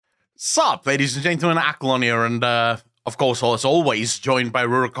Sup, ladies and gentlemen, Acklon here, and of course, as always, joined by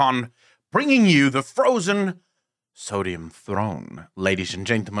Rurikon, bringing you the frozen Sodium Throne. Ladies and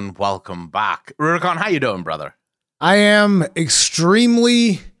gentlemen, welcome back. Rurikon, how you doing, brother? I am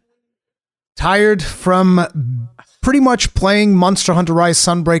extremely tired from pretty much playing Monster Hunter Rise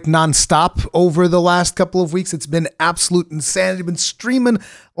Sunbreak nonstop over the last couple of weeks. It's been absolute insanity. I've been streaming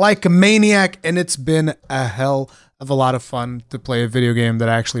like a maniac, and it's been a hell of a lot of fun to play a video game that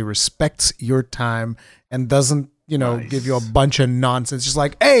actually respects your time and doesn't, give you a bunch of nonsense. Just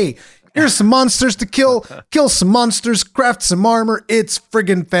like, hey, here's some monsters to kill some monsters, craft some armor. It's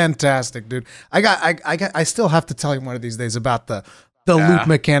friggin' fantastic, dude. I still have to tell you one of these days about the loot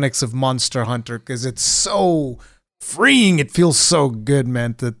mechanics of Monster Hunter, because it's so freeing. It feels so good,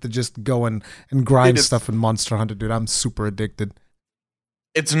 man, to just go and grind stuff in Monster Hunter, dude. I'm super addicted.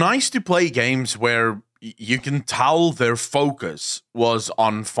 It's nice to play games where you can tell their focus was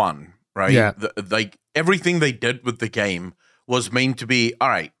on fun, right? Yeah. Like everything they did with the game was meant to be, all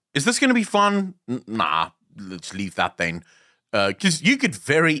right, is this going to be fun? Nah, let's leave that then. Because you could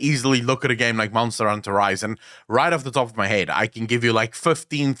very easily look at a game like Monster Hunter Rise, and right off the top of my head, I can give you like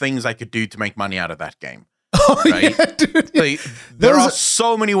 15 things I could do to make money out of that game. Oh, right? Yeah, dude. Yeah. There are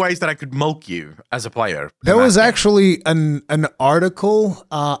so many ways that I could milk you as a player. There was actually an article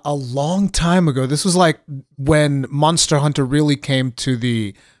a long time ago. This was like when Monster Hunter really came to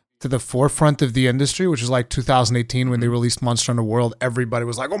the forefront of the industry, which is like 2018 when they released Monster Hunter World. Everybody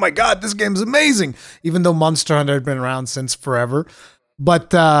was like, oh my God, this game's amazing, even though Monster Hunter had been around since forever.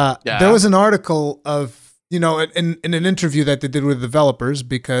 But there was an article of, in an interview that they did with developers,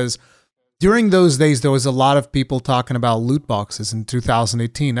 because during those days, there was a lot of people talking about loot boxes in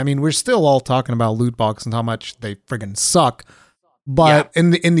 2018. I mean, we're still all talking about loot boxes and how much they friggin' suck. But in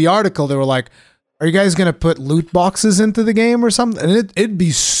the article, they were like, are you guys going to put loot boxes into the game or something? And it'd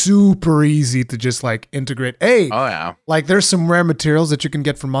be super easy to just like integrate. Hey, like there's some rare materials that you can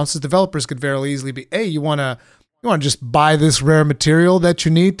get from monsters. Developers could very easily be, hey, you want to just buy this rare material that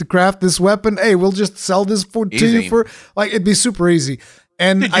you need to craft this weapon? Hey, we'll just sell this to you for, like, it'd be super easy.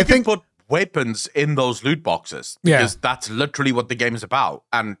 And I think put weapons in those loot boxes, because that's literally what the game is about.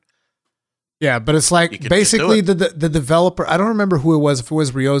 And yeah, but it's like basically the developer, I don't remember who it was, if it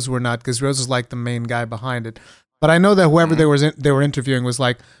was Ryozu or not, because Ryozu is like the main guy behind it. But I know that whoever they were interviewing was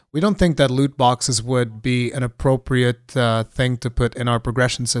like, we don't think that loot boxes would be an appropriate thing to put in our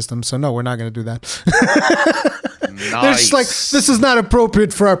progression system. So no, we're not going to do that. Nice. They're just like, this is not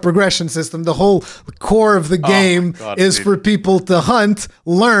appropriate for our progression system. The whole core of the game is for people to hunt,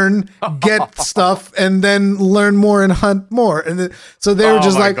 learn, get stuff, and then learn more and hunt more. And so they were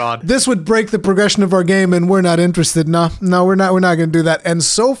just like, this would break the progression of our game, and we're not interested. No, we're not going to do that. And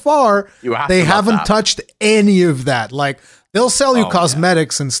so far, they haven't touched any of that. Like, they'll sell you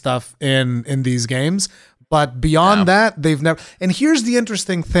cosmetics and stuff in these games, but beyond that, they've never. And here's the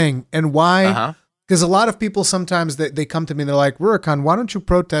interesting thing, and why. Because a lot of people sometimes they come to me and they're like, Rurikon, why don't you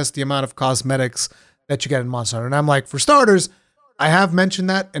protest the amount of cosmetics that you get in Monster Hunter? And I'm like, for starters, I have mentioned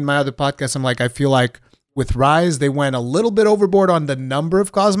that in my other podcast. I'm like, I feel like with Rise, they went a little bit overboard on the number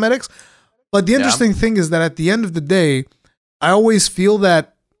of cosmetics. But the interesting thing is that at the end of the day, I always feel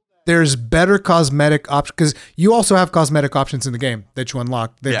that there's better cosmetic options, because you also have cosmetic options in the game that you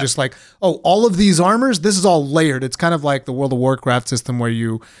unlock. They're just like, all of these armors, this is all layered. It's kind of like the World of Warcraft system where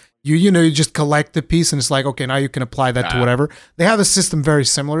you just collect a piece and it's like, okay, now you can apply that to whatever. They have a system very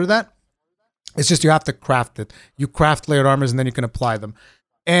similar to that. It's just you have to craft it. You craft layered armors and then you can apply them.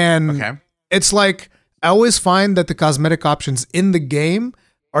 And it's like, I always find that the cosmetic options in the game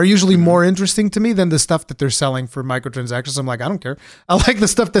are usually more interesting to me than the stuff that they're selling for microtransactions. I'm like, I don't care. I like the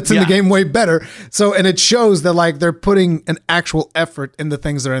stuff that's in the game way better. So, and it shows that like they're putting an actual effort in the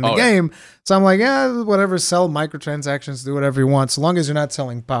things that are in the game. So I'm like, whatever, sell microtransactions, do whatever you want, so long as you're not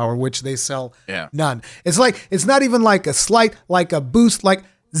selling power, which they sell none. It's like, it's not even like a slight, like a boost, like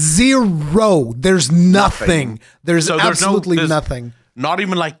zero. There's nothing. There's absolutely nothing. Not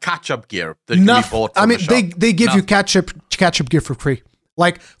even like catch-up gear that can be bought from the shop. They give you catch-up gear for free.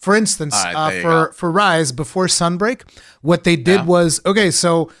 Like, for instance, for Rise, before Sunbreak, what they did was,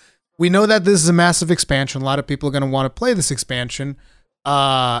 so we know that this is a massive expansion. A lot of people are going to want to play this expansion.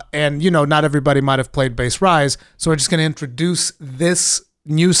 And, not everybody might have played base Rise. So we're just going to introduce this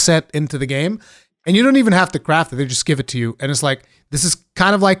new set into the game. And you don't even have to craft it. They just give it to you. And it's like, this is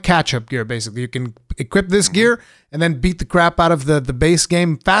kind of like catch-up gear, basically. You can equip this gear and then beat the crap out of the base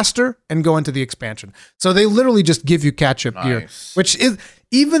game faster and go into the expansion. So they literally just give you catch-up gear, which is,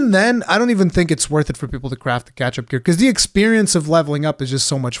 even then, I don't even think it's worth it for people to craft the catch-up gear, because the experience of leveling up is just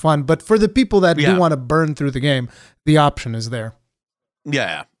so much fun. But for the people that do want to burn through the game, the option is there.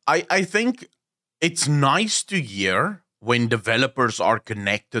 Yeah, I think it's nice to hear when developers are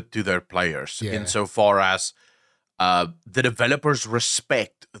connected to their players, insofar as the developers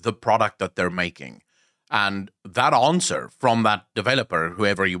respect the product that they're making. And that answer from that developer,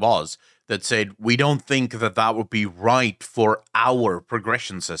 whoever he was, that said, we don't think that that would be right for our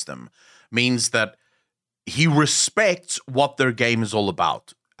progression system, means that he respects what their game is all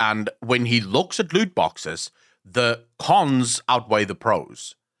about. And when he looks at loot boxes, the cons outweigh the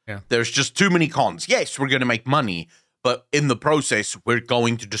pros. Yeah. There's just too many cons. Yes, we're going to make money, but in the process, we're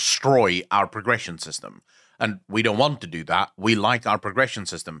going to destroy our progression system. And we don't want to do that. We like our progression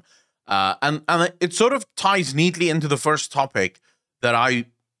system. And it sort of ties neatly into the first topic that I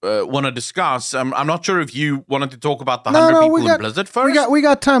want to discuss. I'm not sure if you wanted to talk about the 100 people in Blizzard first. We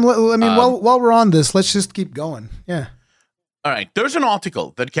got time. I mean, while we're on this, let's just keep going. Yeah. All right. There's an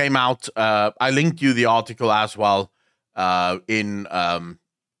article that came out. I linked you the article as well in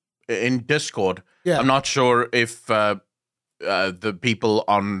Discord. Yeah. I'm not sure if the people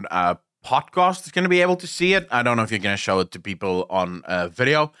on podcast is going to be able to see it. I don't know if you're going to show it to people on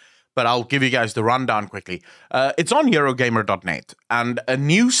video, but I'll give you guys the rundown quickly. It's on Eurogamer.net, and a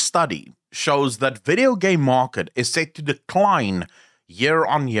new study shows that video game market is set to decline year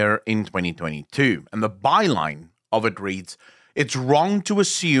on year in 2022. And the byline of it reads, "It's wrong to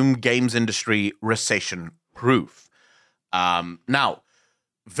assume games industry recession proof." Now,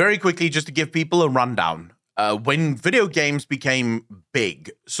 very quickly, just to give people a rundown, when video games became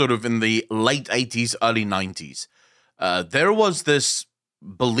big, sort of in the late 80s, early 90s, there was this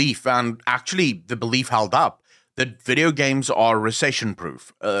belief, and actually the belief held up, that video games are recession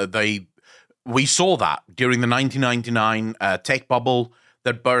proof. We saw that during the 1999 tech bubble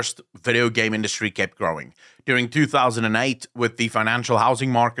that burst. Video game industry kept growing. During 2008, with the financial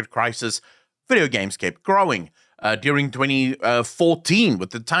housing market crisis, video games kept growing. During 2014, with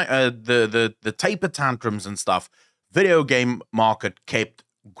the taper tantrums and stuff, video game market kept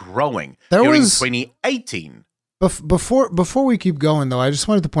growing. During 2018. Before we keep going, though, I just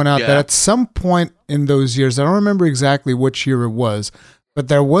wanted to point out that at some point in those years, I don't remember exactly which year it was, but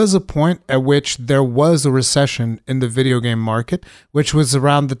there was a point at which there was a recession in the video game market, which was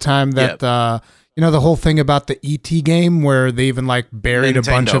around the time that, the whole thing about the E.T. game where they even buried a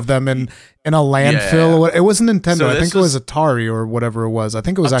bunch of them in a landfill. Yeah. It wasn't Nintendo. So I think it was Atari or whatever it was. I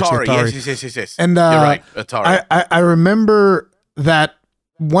think it was actually Atari. Yes. And you're right, Atari. I remember that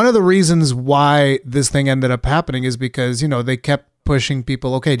one of the reasons why this thing ended up happening is because, they kept pushing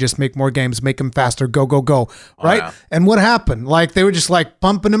people, okay, just make more games, make them faster, go, right? Yeah. And what happened? They were just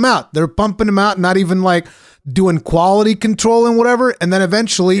pumping them out. They're pumping them out, not even doing quality control and whatever. And then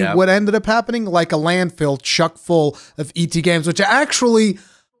eventually what ended up happening, a landfill chuck full of ET games, which actually,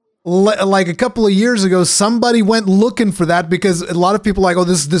 a couple of years ago, somebody went looking for that because a lot of people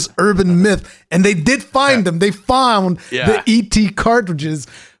this is this urban myth. And they did find them. They found the ET cartridges,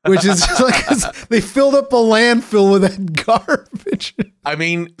 which is they filled up a landfill with that garbage. I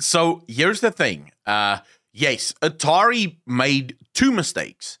mean, so here's the thing. Yes, Atari made two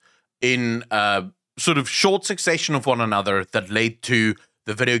mistakes in sort of short succession of one another that led to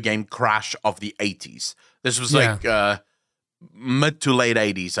the video game crash of the 80s. This was mid to late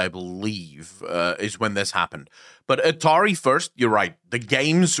 80s, I believe, is when this happened. But Atari first, you're right. The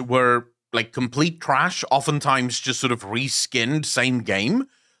games were complete trash, oftentimes just sort of reskinned same game,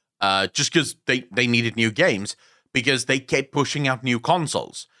 just because they needed new games, because they kept pushing out new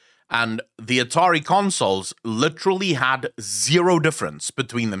consoles. And the Atari consoles literally had zero difference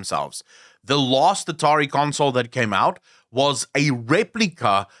between themselves. The last Atari console that came out was a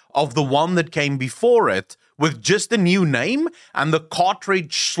replica of the one that came before it, with just a new name, and the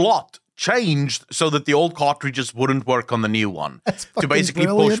cartridge slot changed so that the old cartridges wouldn't work on the new one to basically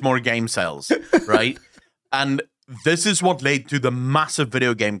push more game sales, right? And this is what led to the massive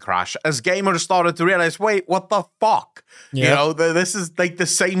video game crash as gamers started to realize, wait, what the fuck? Yep. This is the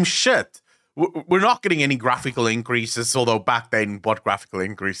same shit. We're not getting any graphical increases, although back then, what graphical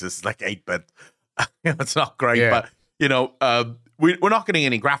increases? 8-bit. It's not great, but, we're not getting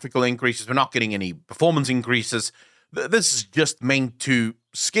any graphical increases. We're not getting any performance increases. This is just meant to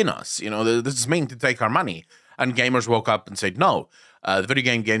skin us. This is meant to take our money. And gamers woke up and said, no. The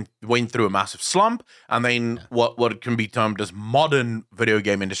video game went through a massive slump. And then what can be termed as modern video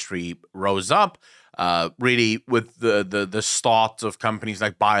game industry rose up. Really with the start of companies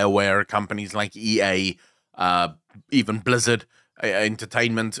like BioWare, companies like EA, even Blizzard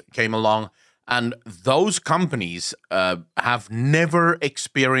Entertainment came along. And those companies have never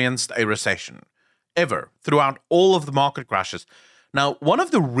experienced a recession, ever, throughout all of the market crashes. Now, one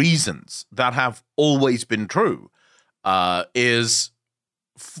of the reasons that have always been true is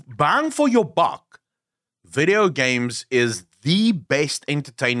bang for your buck, video games is the best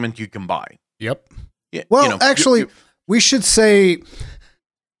entertainment you can buy. Yep. Yeah, well, actually, we should say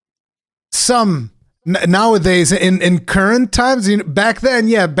nowadays in current times. Back then,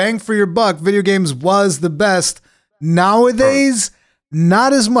 yeah, bang for your buck, video games was the best. Nowadays,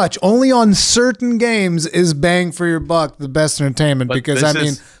 not as much. Only on certain games is bang for your buck the best entertainment. But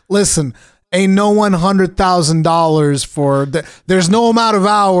because listen, ain't no $100,000 for there's no amount of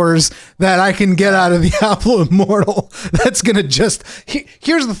hours that I can get out of Diablo Immortal that's gonna just.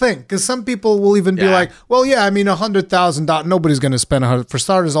 Here's the thing, because some people will even be like, well, yeah, I mean, $100,000. Nobody's gonna spend $100 for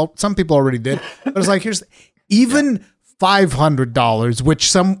starters. Some people already did, but it's like even $500,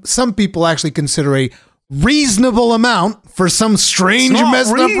 which some people actually consider a reasonable amount for some strange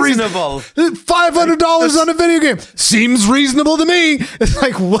messed up reason. $500 on a video game seems reasonable to me. It's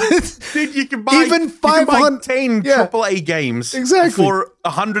like, what? Dude, you can buy even 500 10 AAA games for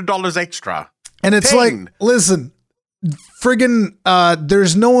 $100 extra. And it's 10. Like, listen, friggin'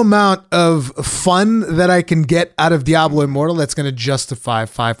 there's no amount of fun that I can get out of Diablo Immortal that's going to justify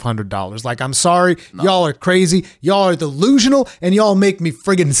 $500. Like, I'm sorry, y'all are crazy, y'all are delusional, and y'all make me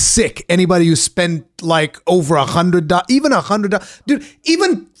friggin' sick. Anybody who spent like over $100, even $100, dude,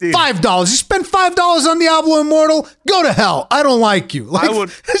 even $5. You spend $5 on Diablo Immortal, go to hell. I don't like you. Like,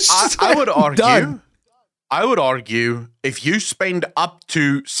 I would argue. Done. I would argue if you spend up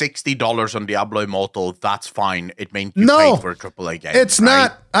to $60 on Diablo Immortal, that's fine. It means you paid for a AAA game. It's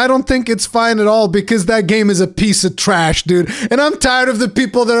not. I don't think it's fine at all, because that game is a piece of trash, dude. And I'm tired of the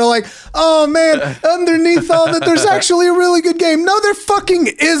people that are like, oh man, underneath all that, there's actually a really good game. No, there fucking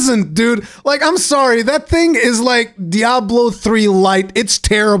isn't, dude. Like, I'm sorry. That thing is like Diablo 3 Lite. It's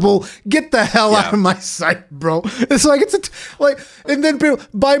terrible. Get the hell out of my sight, bro. It's like, and then people,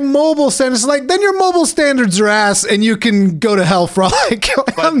 by mobile standards, like, then your mobile standards are ass and you can go to hell for all I care.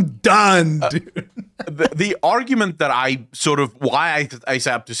 I'm done, dude. The argument that why I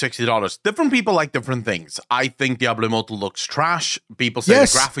say up to $60, different people like different things. I think Diablo Immortal looks trash. People say the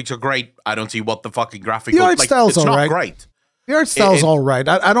graphics are great. I don't see what the fucking graphics are. The art style's all right. Great. The art style's all right.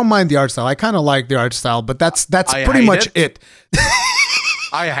 I don't mind the art style. I kind of like the art style, but that's pretty much it.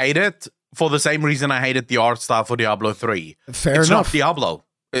 I hate it for the same reason I hated the art style for Diablo 3. Fair enough. It's not Diablo.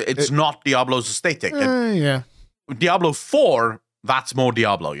 It's not Diablo's aesthetic. Yeah. Diablo 4, that's more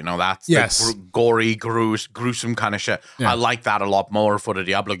Diablo, that's the gory, gruesome kind of shit. Yeah. I like that a lot more for the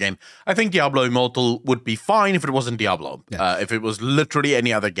Diablo game. I think Diablo Immortal would be fine if it wasn't Diablo. Yeah. If it was literally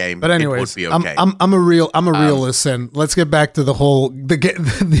any other game, but anyways, it would be okay. I'm a realist, and let's get back to the whole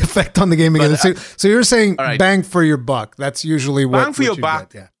the effect on the game again. So you're saying bang for your buck. That's usually what bang for your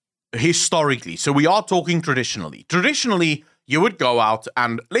buck. Yeah. Historically, so we are talking traditionally. Traditionally, you would go out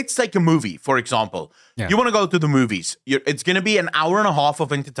and let's take a movie, for example. Yeah. You want to go to the movies. It's going to be an hour and a half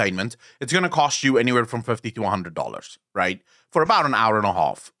of entertainment. It's going to cost you anywhere from $50 to $100, right? For about an hour and a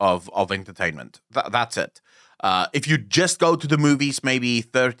half of entertainment. That's it. If you just go to the movies, maybe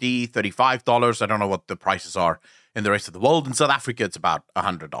 $30, $35. I don't know what the prices are in the rest of the world. In South Africa, it's about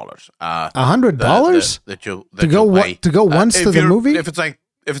 $100. $100 to go once to the movie? If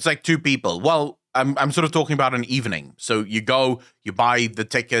it's like two people, well, I'm sort of talking about an evening. So you go, you buy the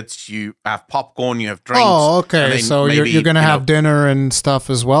tickets, you have popcorn, you have drinks. Oh, okay. So you're going to have dinner and stuff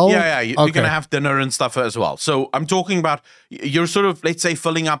as well? Yeah. You're going to have dinner and stuff as well. So I'm talking about, you're sort of, let's say,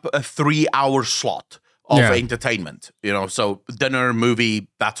 filling up a 3-hour slot of entertainment. So dinner, movie,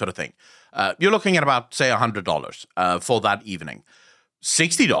 that sort of thing. You're looking at about, say, $100 for that evening.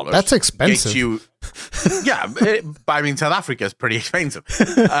 $60. That's expensive. Gets you, I mean, South Africa is pretty expensive.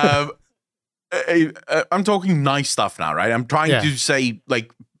 I'm talking nice stuff now, right? I'm trying to say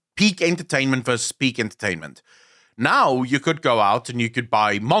like peak entertainment versus peak entertainment. Now you could go out and you could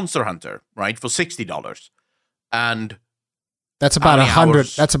buy Monster Hunter, right, for $60, and that's about 100.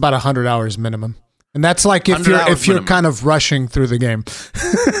 That's about 100 hours minimum, and that's like if you're kind of rushing through the game.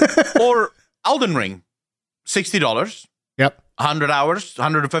 Or Elden Ring, $60. Yep. 100 hours,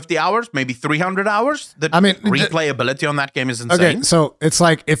 150 hours, maybe 300 hours. Replayability on that game is insane. Okay, so it's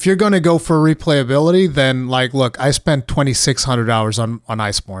like if you're going to go for replayability, then like, look, I spent 2,600 hours on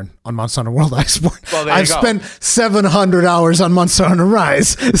Iceborne, on Monster Hunter World Iceborne. Well, I've spent 700 hours on Monster Hunter Rise.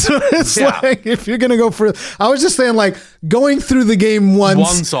 So it's like if you're going to go for, I was just saying like going through the game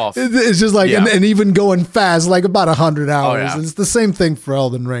once off. It's just like, and even going fast, like about 100 hours. It's the same thing for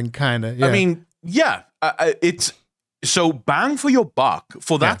Elden Ring, kind of. Yeah. I mean, it's. So bang for your buck,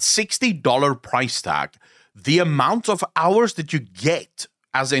 for that $60 price tag, the amount of hours that you get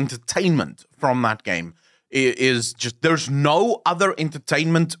as entertainment from that game is just, there's no other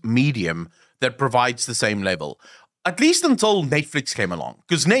entertainment medium that provides the same level. at least until Netflix came along,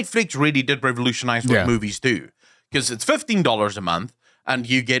 because Netflix really did revolutionize what movies do, because it's $15 a month and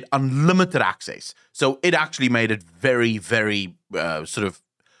you get unlimited access. So it actually made it very, very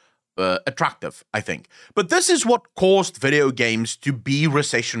attractive, I think. But this is what caused video games to be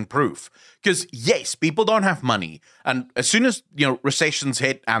recession-proof. Because yes, people don't have money, and as soon as recessions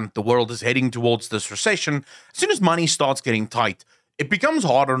hit and the world is heading towards this recession, as soon as money starts getting tight, it becomes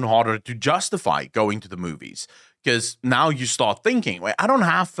harder and harder to justify going to the movies. Because now you start thinking, wait, I don't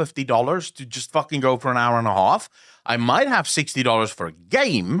have $50 to just fucking go for an hour and a half. I might have $60 for a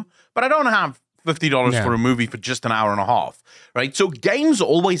game, but I don't have $50 for a movie for just an hour and a half, right? So games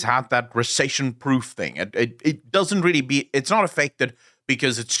always had that recession-proof thing. It doesn't really it's not affected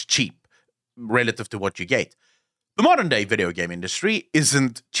because it's cheap relative to what you get. The modern-day video game industry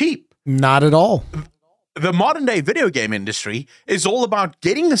isn't cheap. Not at all. The modern-day video game industry is all about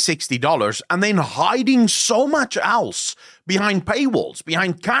getting the $60 and then hiding so much else behind paywalls,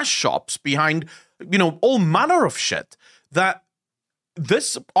 behind cash shops, behind, all manner of shit, that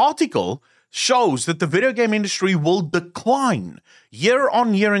this article shows that the video game industry will decline year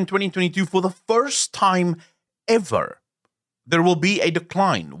on year in 2022 for the first time ever. There will be a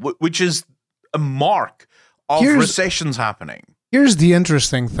decline, which is a mark of recessions happening. Here's the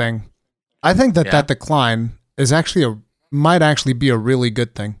interesting thing. I think that decline is might actually be a really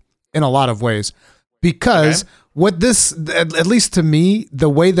good thing in a lot of ways, because what this, at least to me, the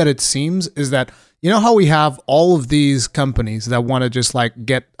way that it seems is that, how we have all of these companies that want to just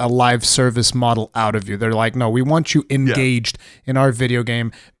get a live service model out of you. They're like, no, we want you engaged in our video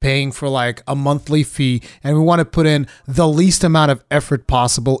game, paying for a monthly fee, and we want to put in the least amount of effort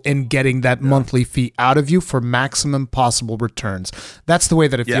possible in getting that monthly fee out of you for maximum possible returns. That's the way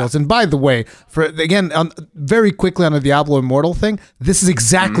that it feels. And by the way, very quickly on the Diablo Immortal thing, this is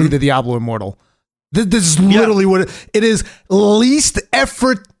exactly the Diablo Immortal. This is literally what it is. Least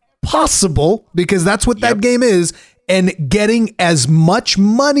effort possible, because that's what that game is, and getting as much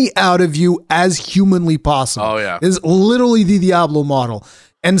money out of you as humanly possible. Oh, yeah. Is literally the Diablo model.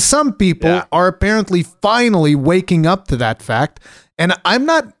 And some people are apparently finally waking up to that fact. And I'm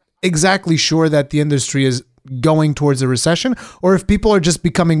not exactly sure that the industry is going towards a recession, or if people are just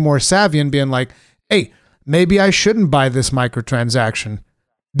becoming more savvy and being like, hey, maybe I shouldn't buy this microtransaction.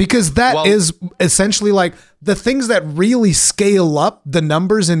 Because that is essentially the things that really scale up the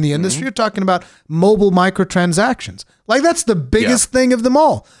numbers in the industry. You're talking about mobile microtransactions. That's the biggest thing of them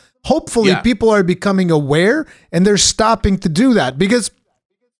all. Hopefully people are becoming aware and they're stopping to do that. Because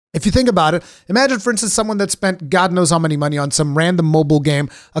if you think about it, imagine, for instance, someone that spent God knows how many money on some random mobile game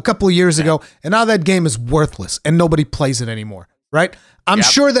a couple of years ago, and now that game is worthless and nobody plays it anymore, right? I'm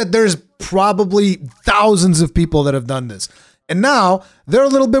sure that there's probably thousands of people that have done this. And now they're a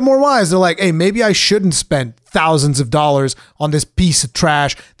little bit more wise. They're like, hey, maybe I shouldn't spend thousands of dollars on this piece of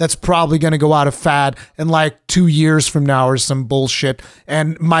trash that's probably going to go out of fad in 2 years from now or some bullshit,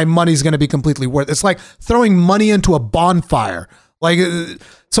 and my money's going to be completely worth it. It's like throwing money into a bonfire.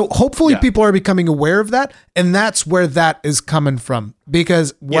 So hopefully people are becoming aware of that, and that's where that is coming from.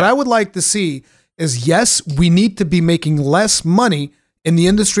 Because what I would like to see is, yes, we need to be making less money in the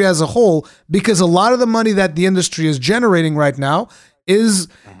industry as a whole, because a lot of the money that the industry is generating right now is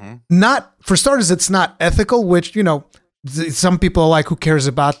not, for starters, it's not ethical, which, some people are like, who cares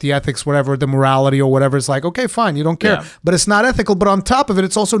about the ethics, whatever, the morality or whatever. It's like, okay, fine, you don't care. But it's not ethical. But on top of it,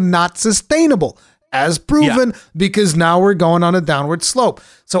 it's also not sustainable, as proven, because now we're going on a downward slope.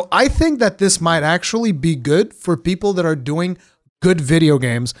 So I think that this might actually be good for people that are doing good video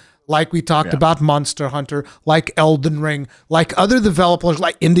games, like we talked about Monster Hunter, like Elden Ring, like other developers,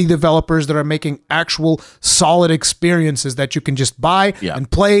 like indie developers that are making actual solid experiences that you can just buy and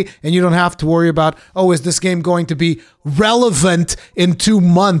play, and you don't have to worry about, is this game going to be relevant in 2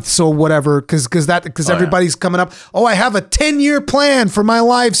 months or whatever, because everybody's coming up, I have a 10-year plan for my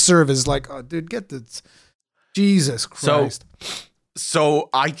live service. Dude, get this. Jesus Christ. So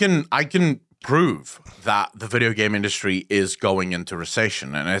I can prove that the video game industry is going into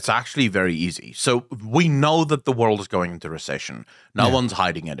recession, and it's actually very easy. So we know that the world is going into recession. No one's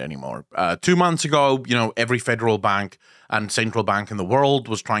hiding it anymore. 2 months ago, every federal bank and central bank in the world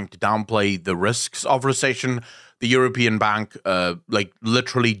was trying to downplay the risks of recession. The European Bank,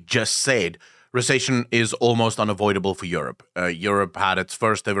 literally just said recession is almost unavoidable for Europe. Europe had its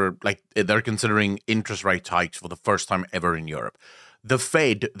first ever, they're considering interest rate hikes for the first time ever in Europe. The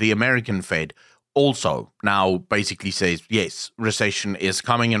Fed, the American Fed, also now basically says, yes, recession is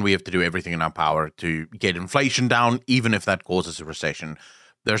coming and we have to do everything in our power to get inflation down, even if that causes a recession.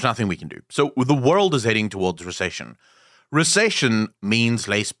 There's nothing we can do. So the world is heading towards recession. recession means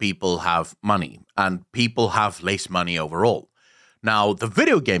less people have money, and people have less money overall. Now, the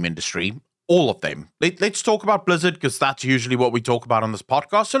video game industry, all of them, let's talk about Blizzard, because that's usually what we talk about on this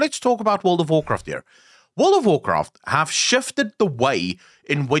podcast. So let's talk about World of Warcraft here. World of Warcraft have shifted the way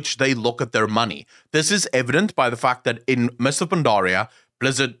in which they look at their money. This is evident by the fact that in Mists of Pandaria,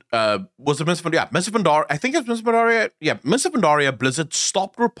 Blizzard, was it Mists of Pandaria? Yeah, Mists of Pandaria, I think it's Mists of Pandaria. Yeah, Mists of Pandaria, Blizzard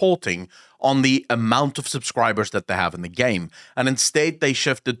stopped reporting on the amount of subscribers that they have in the game. And instead, they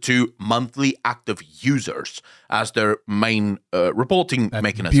shifted to monthly active users as their main reporting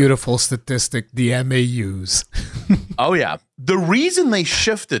mechanism. Beautiful statistic, the MAUs. Oh, yeah. The reason they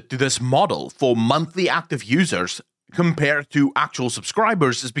shifted to this model for monthly active users compared to actual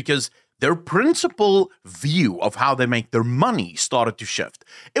subscribers is because their principal view of how they make their money started to shift.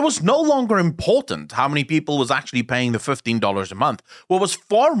 It was no longer important how many people was actually paying the $15 a month. What was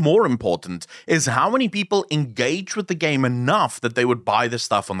far more important is how many people engage with the game enough that they would buy the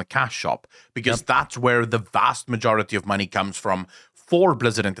stuff on the cash shop, because that's where the vast majority of money comes from for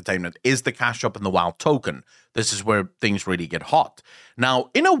Blizzard Entertainment, is the cash shop and the WoW token. This is where things really get hot. Now,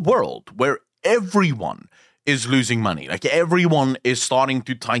 in a world where everyone is losing money, like everyone is starting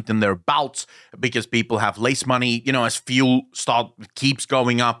to tighten their belts because people have less money, as fuel keeps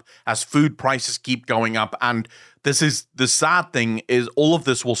going up, as food prices keep going up, and this is the sad thing, is all of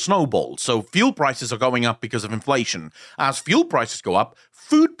this will snowball. So fuel prices are going up because of inflation. As fuel prices go up,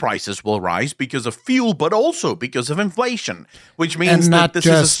 food prices will rise because of fuel, but also because of inflation, which means that this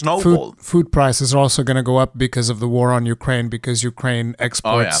is a snowball. Food prices are also going to go up because of the war on Ukraine, because Ukraine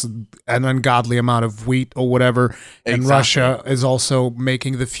exports an ungodly amount of wheat or whatever, and Russia is also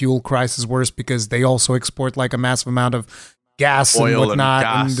making the fuel crisis worse because they also export like a massive amount of gas oil and whatnot,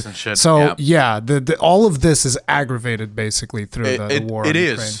 and shit. So all of this is aggravated basically through the war. It on is.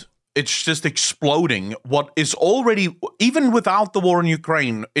 Ukraine. It's just exploding. What is already, even without the war in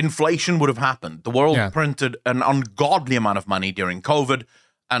Ukraine, inflation would have happened. The world printed an ungodly amount of money during COVID,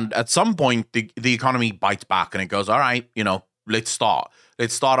 and at some point the economy bites back and it goes, all right, let's start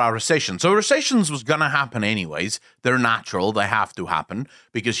our recession. So recessions was gonna happen anyways. They're natural. They have to happen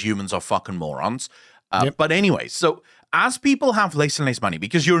because humans are fucking morons. But anyways, so as people have less and less money,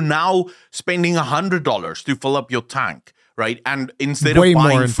 because you're now spending $100 to fill up your tank, right? And instead of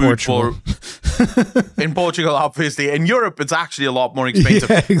buying food in Portugal, obviously, in Europe, it's actually a lot more expensive.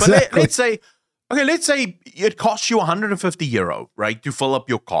 Yeah, exactly. But let's say it costs you €150, right, to fill up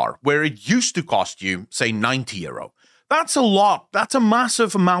your car, where it used to cost you, say, €90. That's a lot. That's a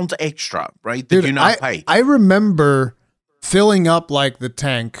massive amount extra, right, that you now pay. I remember filling up like the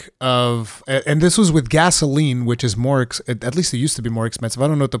tank of, and this was with gasoline, which is more, at least it used to be more expensive. I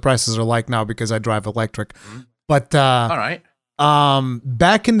don't know what the prices are like now because I drive electric. But all right.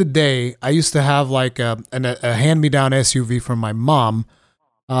 Back in the day, I used to have like a hand-me-down SUV from my mom,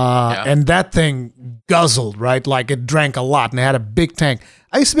 and that thing guzzled, right? Like it drank a lot, and it had a big tank.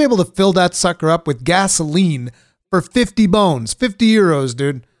 I used to be able to fill that sucker up with gasoline for 50 bones, 50 euros,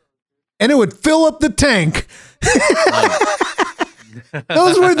 dude. And it would fill up the tank.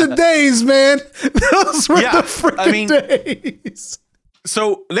 Those were the days, man. Those were the freaking days.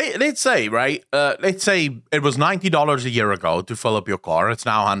 So let's say, right? Let's say it was $90 a year ago to fill up your car. It's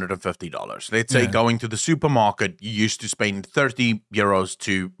now $150. Let's say going to the supermarket, you used to spend €30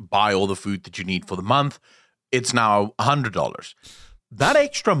 to buy all the food that you need for the month. It's now $100. That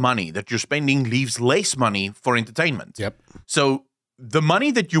extra money that you're spending leaves less money for entertainment. Yep. So the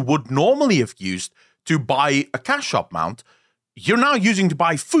money that you would normally have used to buy a cash shop mount, you're now using to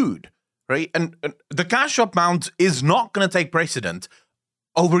buy food, right? And the cash shop mount is not going to take precedent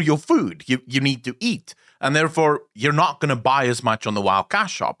over your food. You need to eat, and therefore you're not going to buy as much on the WoW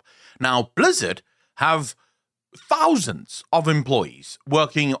cash shop. Now, Blizzard have thousands of employees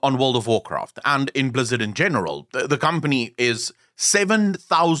working on World of Warcraft and in Blizzard in general. The company is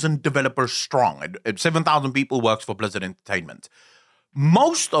 7,000 developers strong. 7,000 people works for Blizzard Entertainment.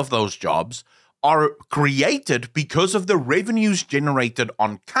 Most of those jobs are created because of the revenues generated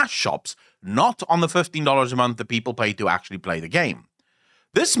on cash shops, not on the $15 a month that people pay to actually play the game.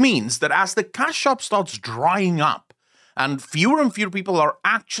 This means that as the cash shop starts drying up and fewer people are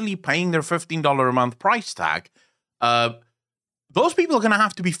actually paying their $15 a month price tag, those people are going to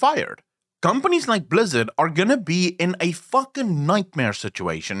have to be fired. Companies like Blizzard are going to be in a fucking nightmare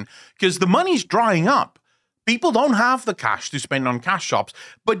situation because the money's drying up. People don't have the cash to spend on cash shops,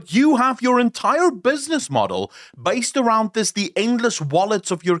 but you have your entire business model based around the endless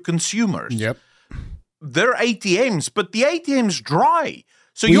wallets of your consumers. Yep. They're ATMs, but the ATM's dry.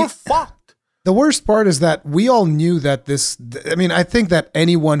 So you're fucked. The worst part is that we all knew that I think that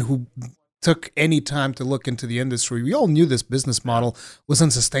anyone who took any time to look into the industry, we all knew this business model was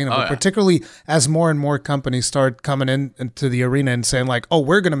unsustainable, particularly as more and more companies start coming into the arena and saying like, oh,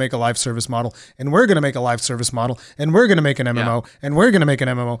 we're going to make a live service model, and we're going to make a live service model, and we're going to make an MMO, and we're going to make an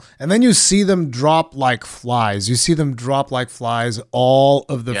MMO. And then you see them drop like flies. You see them drop like flies all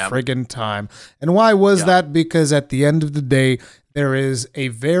of the friggin' time. And why was that? Because at the end of the day, there is a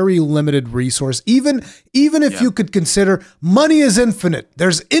very limited resource. Even if you could consider money is infinite.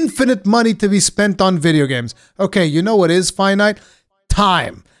 There's infinite money to be spent on video games. Okay, you know what is finite?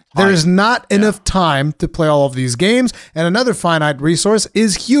 Time. There's not enough time to play all of these games. And another finite resource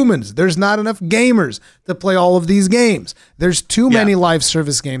is humans. There's not enough gamers to play all of these games. There's too many live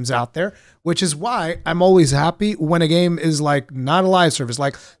service games out there, which is why I'm always happy when a game is like not a live service.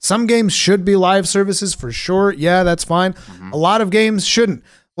 Like some games should be live services for sure. Yeah, that's fine. A lot of games shouldn't.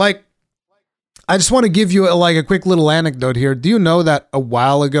 Like, I just want to give you a quick little anecdote here. Do you know that a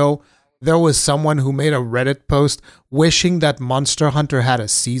while ago, there was someone who made a Reddit post wishing that Monster Hunter had a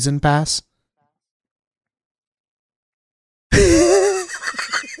season pass? I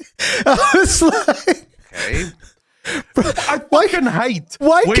was like... Okay. I fucking hate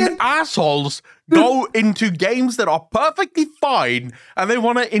when assholes go into games that are perfectly fine and they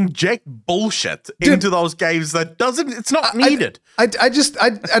want to inject bullshit into those games that it's not needed.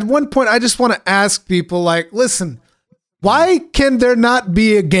 At one point, I just want to ask people like, listen, why can there not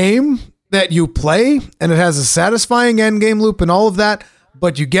be a game that you play and it has a satisfying end game loop and all of that,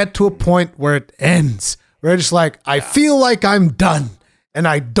 but you get to a point where it ends, where it's like, I feel like I'm done and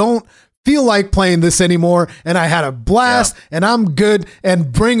I don't feel like playing this anymore, and I had a blast, and I'm good,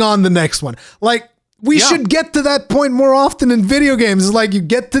 and bring on the next one. Like, we should get to that point more often in video games. It's like you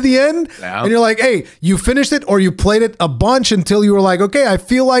get to the end, and you're like, hey, you finished it, or you played it a bunch until you were like, okay, I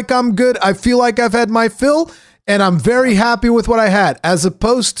feel like I'm good, I feel like I've had my fill, and I'm very happy with what I had. As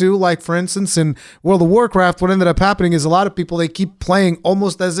opposed to, like, for instance, in World of Warcraft, what ended up happening is a lot of people, they keep playing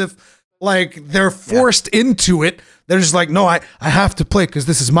almost as if, like, they're forced into it. They're just like, no, I have to play because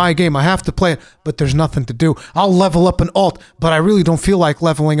this is my game. I have to play it, but there's nothing to do. I'll level up an alt, but I really don't feel like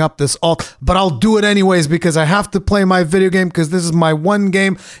leveling up this alt, but I'll do it anyways because I have to play my video game because this is my one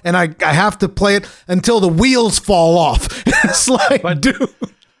game and I have to play it until the wheels fall off. It's like, dude.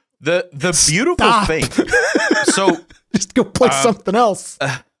 The beautiful thing. So just go play something else.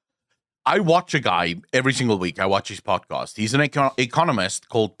 I watch a guy every single week. I watch his podcast. He's an economist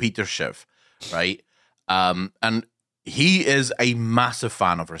called Peter Schiff, right? And he is a massive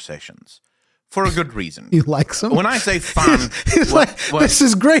fan of recessions for a good reason. He likes them? When I say fan, he's like, this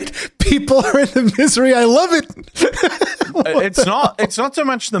is great. People are in the misery. I love it. It's not so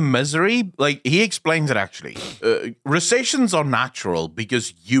much the misery. Like, he explains it actually. Recessions are natural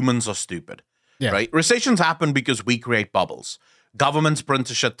because humans are stupid, right? Recessions happen because we create bubbles. Governments print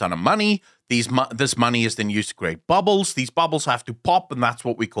a shit ton of money. This money is then used to create bubbles. These bubbles have to pop, and that's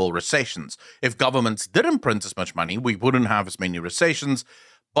what we call recessions. If governments didn't print as much money, we wouldn't have as many recessions.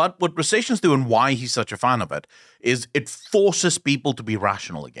 But what recessions do, and why he's such a fan of it, is it forces people to be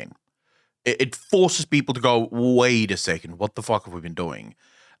rational again. It forces people to go, wait a second, what the fuck have we been doing?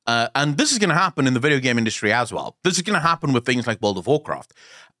 And this is going to happen in the video game industry as well. This is going to happen with things like World of Warcraft.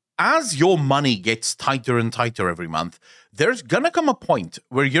 As your money gets tighter and tighter every month, there's going to come a point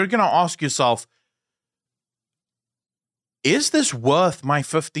where you're going to ask yourself, is this worth my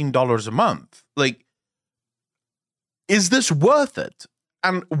 $15 a month? Like, is this worth it?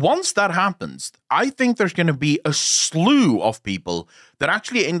 And once that happens, I think there's going to be a slew of people that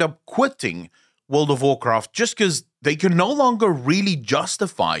actually end up quitting World of Warcraft just because they can no longer really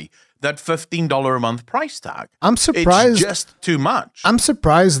justify that $15 a month price tag. I'm surprised. It's just too much. I'm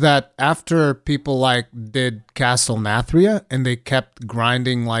surprised that after people like did Castle Nathria and they kept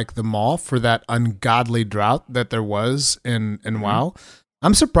grinding like the Maw for that ungodly drought that there was in WoW,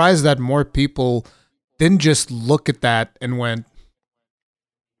 I'm surprised that more people didn't just look at that and went,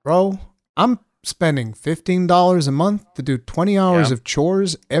 bro, I'm spending $15 a month to do 20 hours of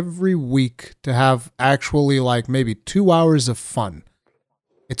chores every week to have actually like maybe 2 hours of fun.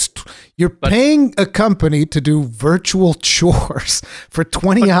 You're paying a company to do virtual chores for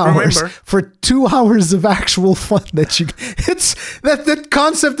 20 hours for 2 hours of actual fun that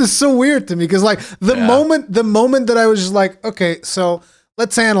concept is so weird to me because like the moment that I was just like, okay, so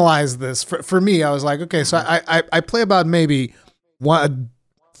let's analyze this. For me, I was like, okay, so I play about maybe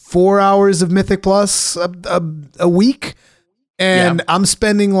 4 hours of Mythic Plus a week, and I'm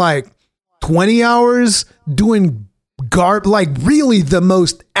spending like 20 hours doing like really the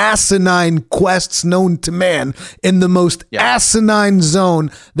most asinine quests known to man in the most asinine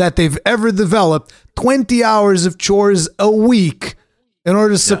zone that they've ever developed. 20 hours of chores a week in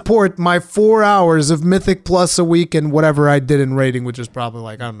order to support my 4 hours of Mythic Plus a week and whatever I did in raiding, which is probably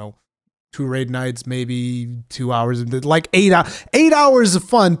like, I don't know, 2 raid nights, maybe 2 hours, like 8 hours of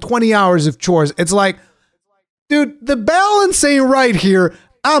fun, 20 hours of chores. It's like, dude, the balance ain't right here.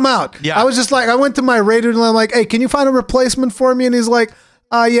 I'm out. Yeah. I was just like, I went to my raider and I'm like, hey, can you find a replacement for me? And he's like,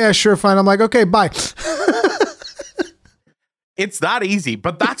 yeah, sure, fine. I'm like, okay, bye. It's that easy,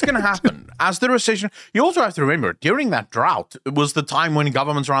 but that's going to happen. As the recession, you also have to remember, during that drought, it was the time when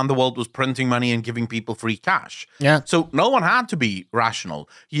governments around the world was printing money and giving people free cash. Yeah. So no one had to be rational.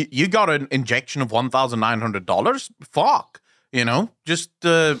 You got an injection of $1,900. Fuck. Just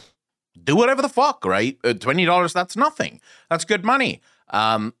do whatever the fuck, right? $20, that's nothing. That's good money.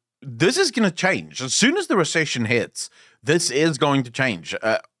 This is going to change. As soon as the recession hits, this is going to change.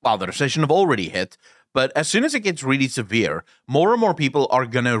 Well, the recession have already hit. But as soon as it gets really severe, more and more people are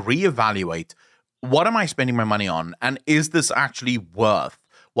going to reevaluate, what am I spending my money on? And is this actually worth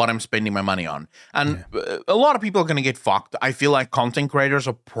what I'm spending my money on? And a lot of people are going to get fucked. I feel like content creators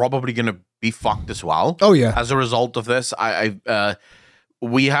are probably going to be fucked as well. Oh, yeah. As a result of this,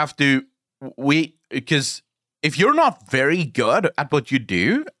 because if you're not very good at what you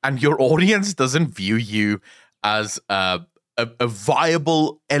do and your audience doesn't view you as a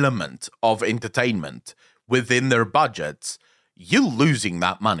viable element of entertainment within their budgets, you're losing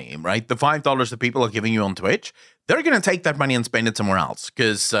that money, right? The $5 that people are giving you on Twitch, they're going to take that money and spend it somewhere else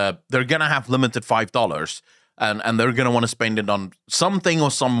because they're going to have limited $5 and they're going to want to spend it on something or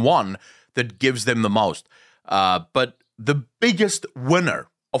someone that gives them the most. But the biggest winner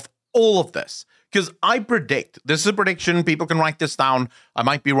of all of this, because I predict, this is a prediction, people can write this down, I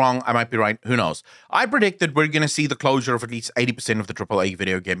might be wrong, I might be right, who knows. I predict that we're going to see the closure of at least 80% of the AAA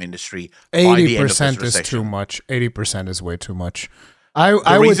video game industry by the end of this recession. 80% is too much. 80% is way too much.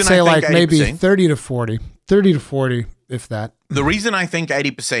 I would say like maybe 30 to 40. 30 to 40, if that. The reason I think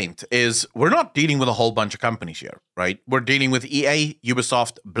 80% is we're not dealing with a whole bunch of companies here, right? We're dealing with EA,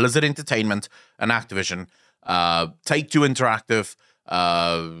 Ubisoft, Blizzard Entertainment, and Activision, Take-Two Interactive,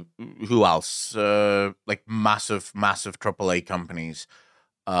 who else? Like massive AAA companies.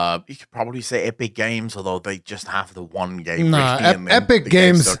 You could probably say Epic Games, although they just have the one game. Epic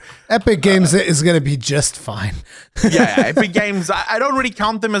Games is going to be just fine. Yeah, Epic Games. I don't really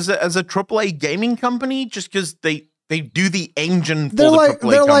count them as a AAA gaming company, just because they do the engine for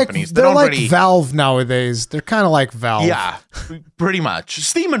AAA companies. They're like Valve nowadays. They're kind of like Valve. Yeah, pretty much.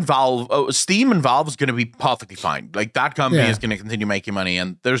 Steam and Valve is going to be perfectly fine. Like that company is going to continue making money,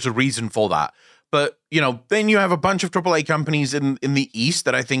 and there's a reason for that. But, then you have a bunch of AAA companies in the East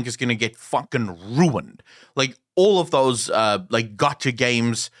that I think is going to get fucking ruined. Like all of those like gotcha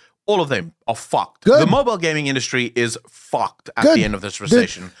games, all of them are fucked. Good. The mobile gaming industry is fucked at the end of this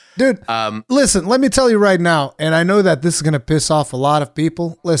recession. Dude, listen, let me tell you right now, and I know that this is going to piss off a lot of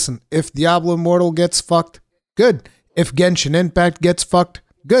people. Listen, if Diablo Immortal gets fucked, good. If Genshin Impact gets fucked,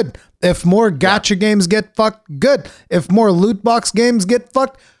 good. If more gacha games get fucked, good. If more loot box games get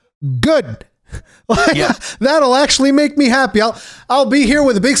fucked, good. That'll actually make me happy. I'll be here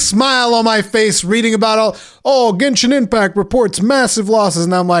with a big smile on my face reading about Genshin Impact reports massive losses,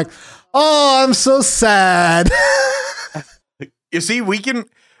 and I'm like, I'm so sad. You see,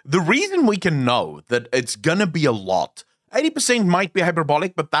 the reason we can know that it's gonna be a lot, 80% might be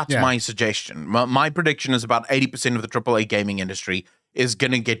hyperbolic, but that's my suggestion. My prediction is about 80% of the AAA gaming industry is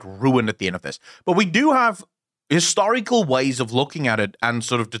gonna get ruined at the end of this. But we do have historical ways of looking at it and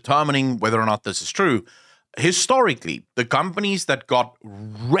sort of determining whether or not this is true. Historically, the companies that got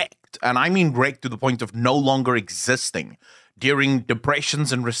wrecked, and I mean wrecked to the point of no longer existing during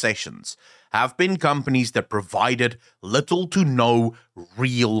depressions and recessions, have been companies that provided little to no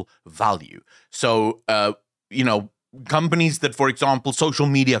real value. So, companies that, for example, social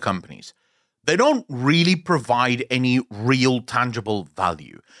media companies, they don't really provide any real tangible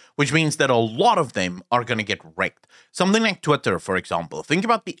value, which means that a lot of them are going to get wrecked. Something like Twitter, for example. Think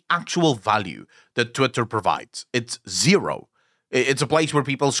about the actual value that Twitter provides. It's zero. It's a place where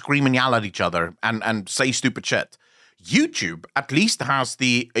people scream and yell at each other and say stupid shit. YouTube at least has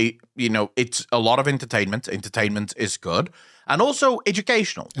it's a lot of entertainment. Entertainment is good. And also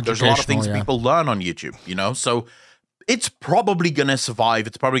educational. There's a lot of things people learn on YouTube, so it's probably going to survive.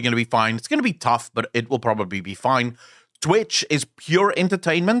 It's probably going to be fine. It's going to be tough, but it will probably be fine. Twitch is pure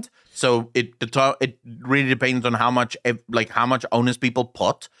entertainment, so it really depends on how much onus people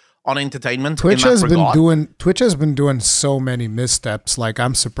put on entertainment. Twitch has been doing so many missteps. Like,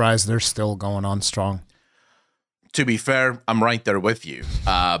 I'm surprised they're still going on strong. To be fair, I'm right there with you.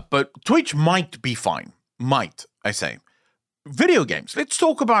 But Twitch might be fine. Might, I say. Video games. Let's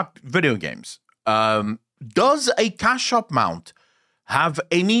talk about video games. Does a cash shop mount have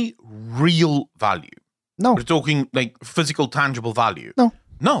any real value. No. We're talking like physical, tangible value.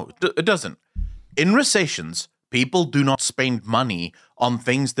 No, it doesn't. In recessions, people do not spend money on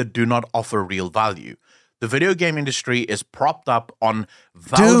things that do not offer real value. The video game industry is propped up on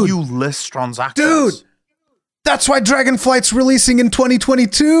valueless transactions. Dude, that's why Dragonflight's releasing in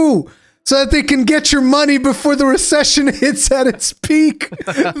 2022. So that they can get your money before the recession hits at its peak.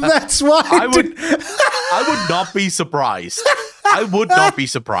 That's why. I would not be surprised. I would not be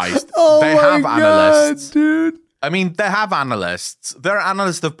surprised. Oh they my have God, analysts. dude. I mean, they have analysts. Their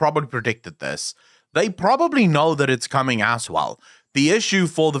analysts have probably predicted this. They probably know that it's coming as well. The issue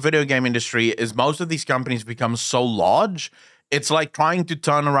for the video game industry is most of these companies become so large, it's like trying to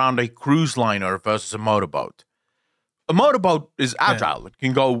turn around a cruise liner versus a motorboat. A motorboat is agile. It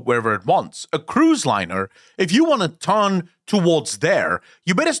can go wherever it wants. A cruise liner, if you want to turn towards there,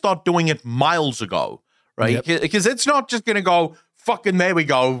 you better start doing it miles ago, right? Because it's not just going to go, fucking, there we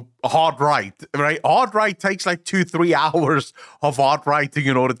go, hard right, right? Hard right takes like 2-3 hours of hard righting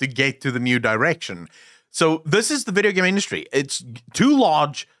in order to get to the new direction. So this is the video game industry. It's too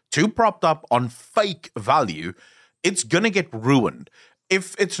large, too propped up on fake value. It's going to get ruined.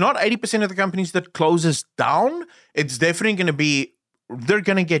 If it's not 80% of the companies that closes down, it's definitely going to be, they're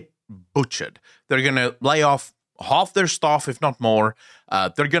going to get butchered. They're going to lay off half their staff, if not more.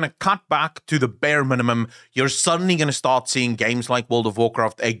 They're going to cut back to the bare minimum. You're suddenly going to start seeing games like World of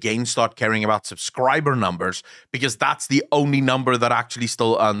Warcraft again start caring about subscriber numbers because that's the only number that actually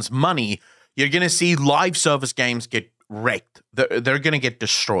still earns money. You're going to see live service games get wrecked. They're going to get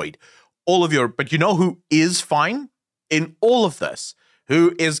destroyed. But you know who is fine in all of this?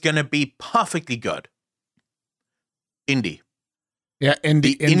 Who is going to be perfectly good? Indie. Yeah,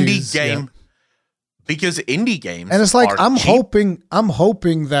 indie game. Yeah. Because indie games, and it's like I'm cheap.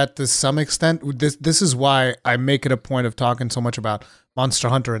 hoping that to some extent, this is why I make it a point of talking so much about Monster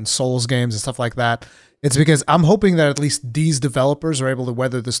Hunter and Souls games and stuff like that. It's because I'm hoping that at least these developers are able to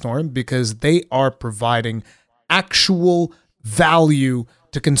weather the storm because they are providing actual value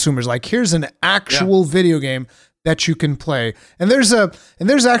to consumers. Like, here's an actual video game that you can play. And there's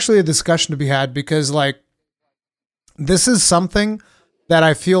actually a discussion to be had because, like, this is something that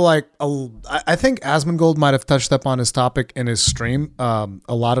I feel like I think Asmongold might have touched up on his topic in his stream a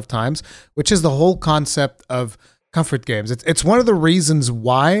lot of times, which is the whole concept of comfort games. It's one of the reasons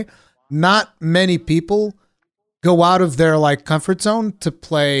why not many people go out of their like comfort zone to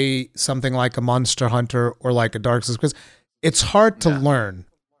play something like a Monster Hunter or like a Dark Souls because it's hard to learn.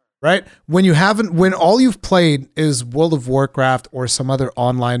 Right? When all you've played is World of Warcraft or some other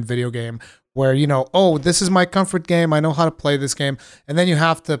online video game where, you know, oh, this is my comfort game. I know how to play this game. And then you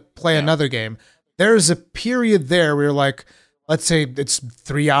have to play another game. There's a period there where you're like, let's say it's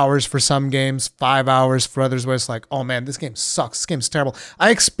 3 hours for some games, 5 hours for others where it's like, oh man, this game sucks. This game's terrible.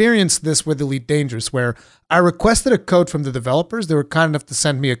 I experienced this with Elite Dangerous where I requested a code from the developers. They were kind enough to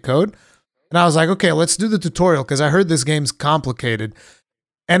send me a code. And I was like, okay, let's do the tutorial because I heard this game's complicated.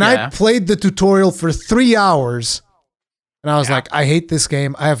 And I played the tutorial for 3 hours, and I was like, I hate this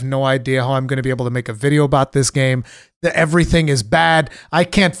game. I have no idea how I'm going to be able to make a video about this game. Everything is bad. I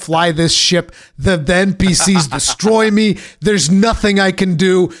can't fly this ship. The NPCs destroy me. There's nothing I can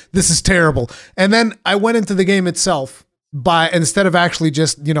do. This is terrible. And then I went into the game itself instead of actually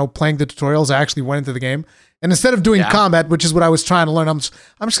just, you know, playing the tutorials, I actually went into the game. And instead of doing combat, which is what I was trying to learn, I'm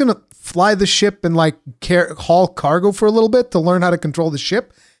just going to fly the ship and like haul cargo for a little bit to learn how to control the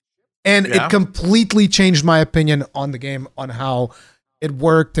ship. And it completely changed my opinion on the game, on how it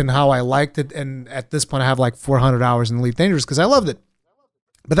worked and how I liked it. And at this point, I have like 400 hours in Elite Dangerous because I loved it.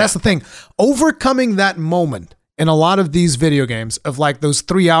 But that's the thing. Overcoming that moment in a lot of these video games of like those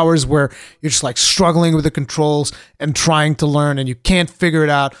 3 hours where you're just like struggling with the controls and trying to learn and you can't figure it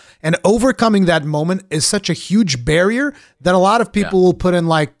out. And overcoming that moment is such a huge barrier that a lot of people will put in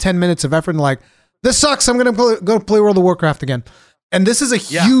like 10 minutes of effort and like, this sucks. I'm going to go play World of Warcraft again. And this is a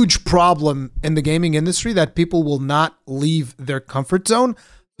huge problem in the gaming industry that people will not leave their comfort zone.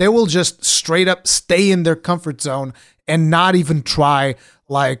 They will just straight up stay in their comfort zone and not even try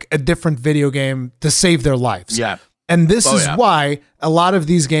like a different video game to save their lives. Yeah. And this is why a lot of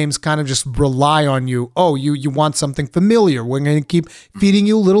these games kind of just rely on you. Oh, you want something familiar. We're going to keep feeding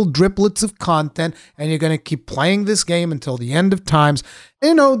you little driplets of content, and you're going to keep playing this game until the end of times.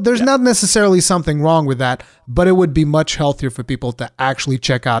 You know, there's not necessarily something wrong with that, but it would be much healthier for people to actually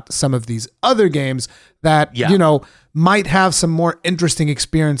check out some of these other games that, you know, might have some more interesting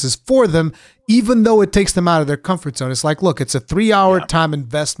experiences for them, even though it takes them out of their comfort zone. It's like, look, it's a 3 hour time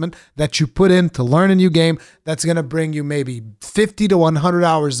investment that you put in to learn a new game that's going to bring you maybe 50 to 100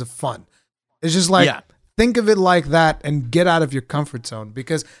 hours of fun. It's just like, think of it like that and get out of your comfort zone,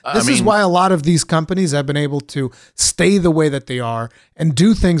 because this is why a lot of these companies have been able to stay the way that they are and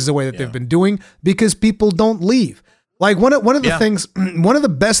do things the way that they've been doing, because people don't leave. Like one of the things, one of the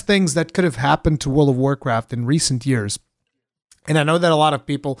best things that could have happened to World of Warcraft in recent years, and I know that a lot of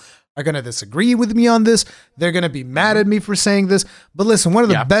people are going to disagree with me on this. They're going to be mad at me for saying this. But listen, one of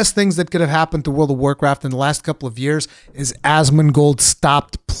the best things that could have happened to World of Warcraft in the last couple of years is Asmongold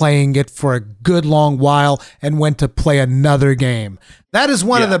stopped playing it for a good long while and went to play another game. That is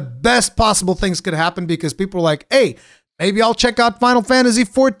one of the best possible things could happen, because people are like, hey, maybe I'll check out Final Fantasy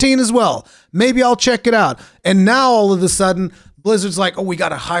 14 as well. Maybe I'll check it out. And now all of a sudden, Blizzard's like, oh, we got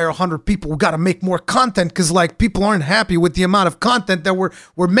to hire 100 people. We got to make more content, because like people aren't happy with the amount of content that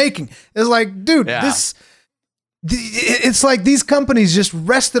we're making. It's like, dude, it's like these companies just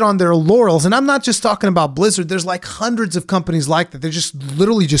rested on their laurels. And I'm not just talking about Blizzard. There's like hundreds of companies like that. They just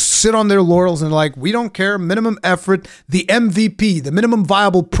literally just sit on their laurels and like, we don't care. Minimum effort, the MVP, the minimum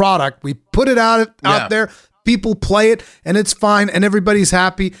viable product. We put it out there. People play it and it's fine and everybody's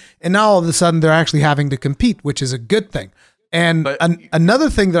happy. And now all of a sudden they're actually having to compete, which is a good thing. And another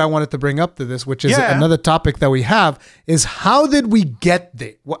thing that I wanted to bring up to this, which is another topic that we have, is how did we get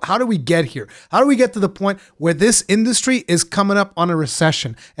there? How do we get here? How do we get to the point where this industry is coming up on a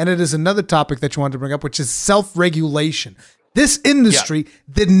recession? And it is another topic that you wanted to bring up, which is self-regulation. This industry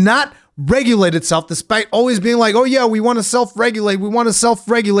did not regulate itself, despite always being like, oh yeah, we want to self-regulate. We want to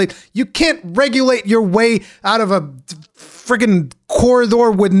self-regulate. You can't regulate your way out of a friggin'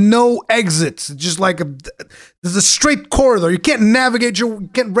 corridor with no exits. Just like there's a straight corridor. You can't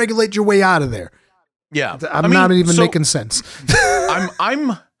regulate your way out of there. Yeah, I'm not even making sense.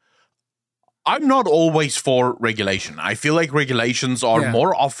 I'm not always for regulation. I feel like regulations are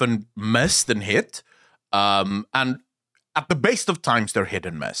more often missed than hit, and at the best of times they're hit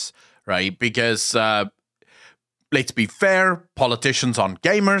and miss, right? Because let's be fair, politicians aren't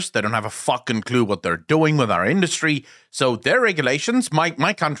gamers. They don't have a fucking clue what they're doing with our industry. So their regulations,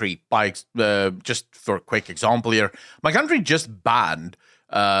 my country, just for a quick example here, my country just banned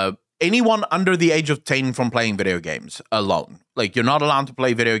anyone under the age of 10 from playing video games alone. Like, you're not allowed to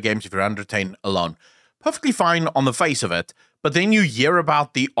play video games if you're under 10 alone. Perfectly fine on the face of it. But then you hear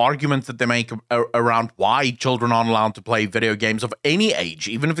about the arguments that they make around why children aren't allowed to play video games of any age,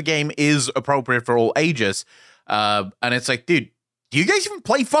 even if a game is appropriate for all ages. And it's like, dude, do you guys even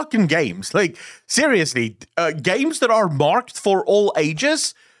play fucking games? Like, seriously, games that are marked for all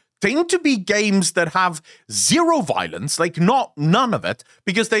ages tend to be games that have zero violence, like none of it,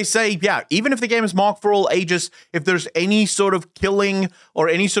 because they say, yeah, even if the game is marked for all ages, if there's any sort of killing or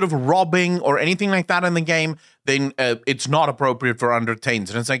any sort of robbing or anything like that in the game, then it's not appropriate for under 10s.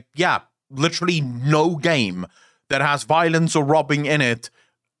 And it's like, yeah, literally no game that has violence or robbing in it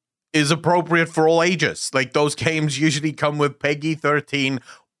is appropriate for all ages. Like, those games usually come with PEGI 13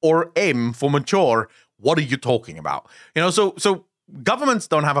 or M for mature. What are you talking about? You know, so governments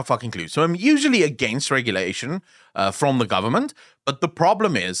don't have a fucking clue. So I'm usually against regulation from the government. But the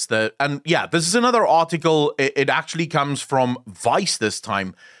problem is that, and yeah, this is another article. It actually comes from Vice this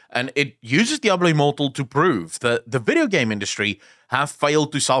time. And it uses Diablo Immortal to prove that the video game industry have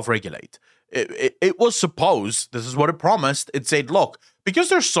failed to self-regulate. It was supposed, this is what it promised. It said, look, because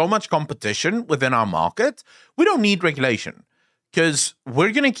there's so much competition within our market, we don't need regulation. Because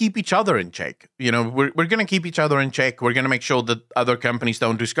we're going to keep each other in check. You know, we're going to keep each other in check. We're going to make sure that other companies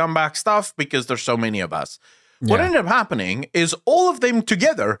don't do scumbag stuff because there's so many of us. Yeah. What ended up happening is all of them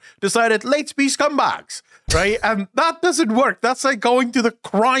together decided, let's be scumbags, right? And that doesn't work. That's like going to the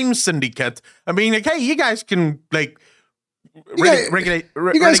crime syndicate and being like, hey, you guys can, like, regulate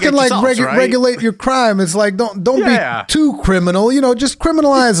regulate your crime. It's like don't be too criminal, you know, just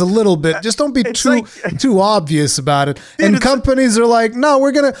criminalize a little bit. Just don't be too obvious about it. Dude, and companies are like, no,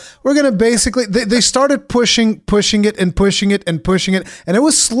 we're gonna basically they started pushing it and pushing it and it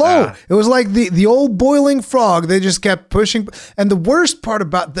was slow. It was like the old boiling frog. They just kept pushing. And the worst part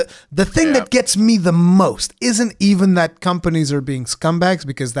about the thing that gets me the most isn't even that companies are being scumbags,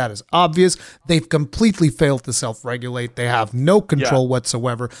 because that is obvious. They've completely failed to self-regulate. They have no control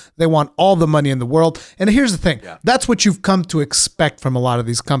whatsoever. They want all the money in the world. And here's the thing. That's what you've come to expect from a lot of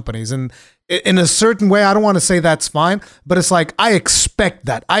these companies. And in a certain way, I don't want to say that's fine, but it's like, I expect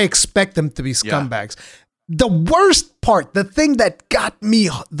that. I expect them to be scumbags. The worst part, the thing that got me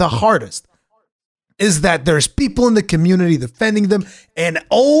the hardest, is that there's people in the community defending them. And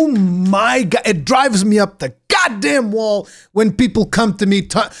oh my God, it drives me up the goddamn wall when people come to me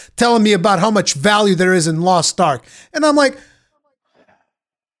telling me about how much value there is in Lost Ark. And I'm like,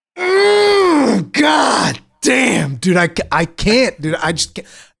 God damn, dude, I can't, dude. I just can't.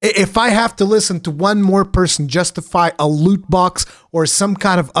 If I have to listen to one more person justify a loot box or some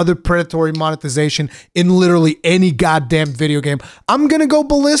kind of other predatory monetization in literally any goddamn video game, I'm going to go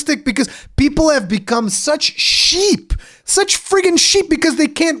ballistic because people have become such friggin' sheep because they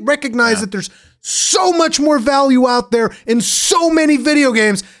can't recognize that there's so much more value out there in so many video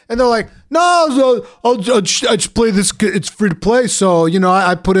games. And they're like, no, I'll just play this. It's free to play. So,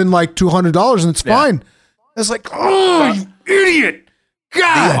 I put in like $200 and it's fine. It's like, oh, you idiot.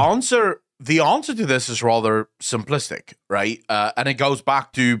 God. The answer to this is rather simplistic, right? And it goes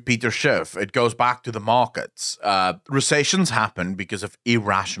back to Peter Schiff. It goes back to the markets. Recessions happen because of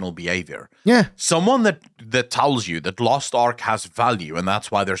irrational behavior. Yeah. Someone that tells you that Lost Ark has value and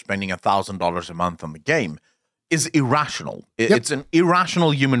that's why they're spending $1,000 a month on the game is irrational. It's an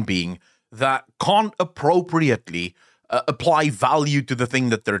irrational human being that can't appropriately apply value to the thing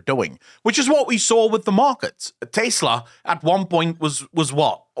that they're doing, which is what we saw with the markets. Tesla at one point was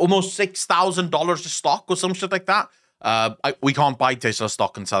what? Almost $6,000 a stock or some shit like that. We can't buy Tesla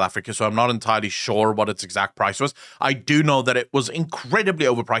stock in South Africa, so I'm not entirely sure what its exact price was. I do know that it was incredibly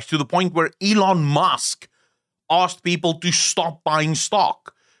overpriced to the point where Elon Musk asked people to stop buying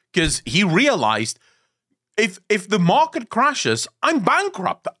stock because he realized if the market crashes, I'm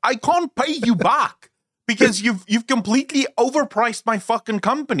bankrupt. I can't pay you back. Because you've completely overpriced my fucking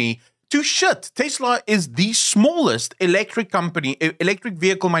company to shit. Tesla is the smallest electric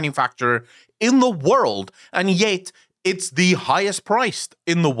vehicle manufacturer in the world, and yet it's the highest priced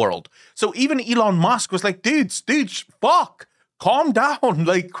in the world. So even Elon Musk was like, dudes, fuck, calm down,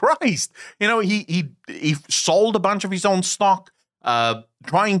 like Christ. He sold a bunch of his own stock,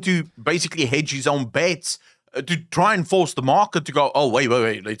 trying to basically hedge his own bets. To try and force the market to go, oh, wait,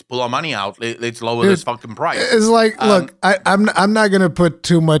 let's pull our money out. Let's lower this fucking price. It's like, look, I'm not going to put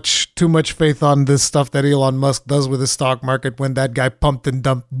too much faith on this stuff that Elon Musk does with the stock market when that guy pumped and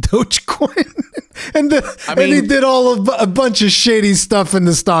dumped Dogecoin. And he did a bunch of shady stuff in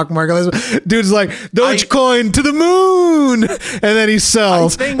the stock market. Dude's like, Dogecoin to the moon. And then he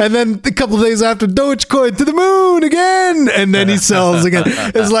sells. And then a couple of days after, Dogecoin to the moon again. And then he sells again.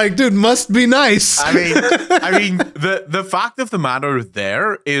 It's like, dude, must be nice. I mean, the fact of the matter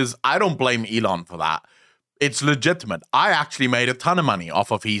there is I don't blame Elon for that. It's legitimate. I actually made a ton of money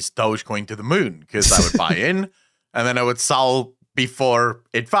off of his Dogecoin to the moon because I would buy in and then I would sell before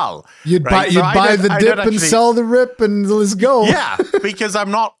it fell. You'd buy the dip and sell the rip and let's go. Yeah, because I'm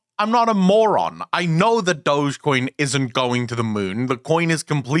not a moron. I know that Dogecoin isn't going to the moon. The coin is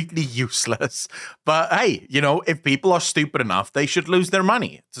completely useless. But hey, if people are stupid enough, they should lose their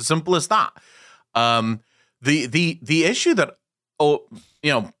money. It's as simple as that. The issue that,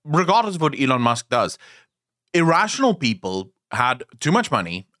 regardless of what Elon Musk does, irrational people had too much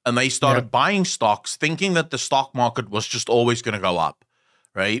money and they started buying stocks thinking that the stock market was just always going to go up,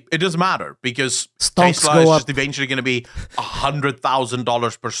 right? It doesn't matter because stocks Tesla is just eventually going to be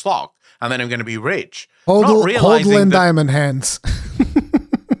 $100,000 per stock and then I'm going to be rich. Hold diamond hands.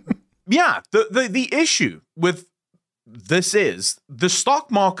 Yeah, the issue with this is the stock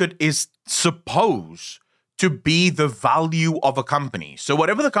market is supposed to be the value of a company. So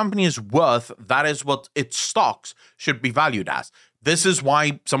whatever the company is worth, that is what its stocks should be valued as. This is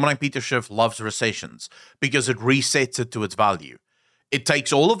why someone like Peter Schiff loves recessions, because it resets it to its value. It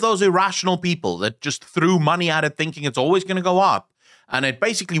takes all of those irrational people that just threw money at it thinking it's always going to go up, and it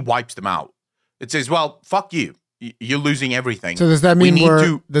basically wipes them out. It says, well, fuck you. You're losing everything. So does that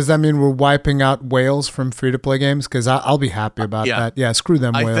mean we're wiping out whales from free-to-play games? Because I'll be happy about that. Yeah, screw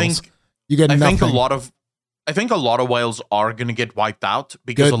them whales. You get nothing. I think a lot of whales are going to get wiped out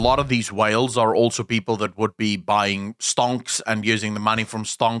because a lot of these whales are also people that would be buying stonks and using the money from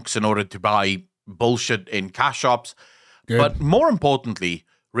stonks in order to buy bullshit in cash shops. Good. But more importantly,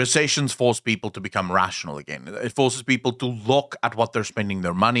 recessions force people to become rational again. It forces people to look at what they're spending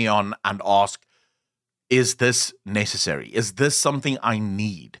their money on and ask, is this necessary? Is this something I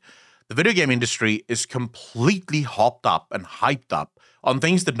need? The video game industry is completely hopped up and hyped up on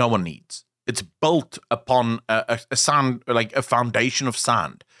things that no one needs. It's built upon a foundation of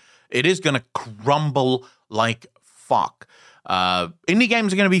sand. It is going to crumble like fuck. Indie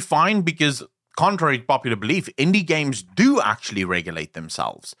games are going to be fine because, contrary to popular belief, indie games do actually regulate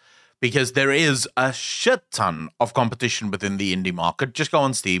themselves because there is a shit ton of competition within the indie market. Just go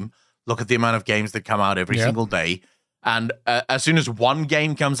on Steam, look at the amount of games that come out every single day. And as soon as one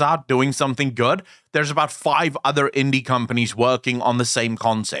game comes out doing something good, there's about 5 other indie companies working on the same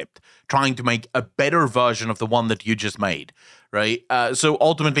concept, trying to make a better version of the one that you just made, right? So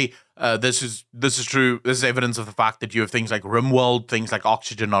ultimately, this is true. This is evidence of the fact that you have things like RimWorld, things like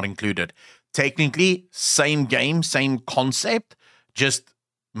Oxygen not included, technically same game, same concept, just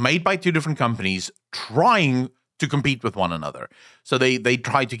made by two different companies trying to compete with one another. So they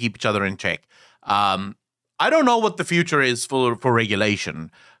try to keep each other in check. I don't know what the future is for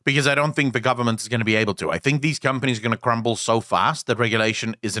regulation, because I don't think the government is going to be able to. I think these companies are going to crumble so fast that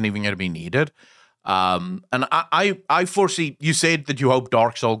regulation isn't even going to be needed. And I foresee, you said that you hope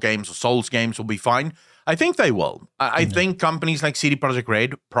Dark Souls games or Souls games will be fine. I think they will. I think companies like CD Projekt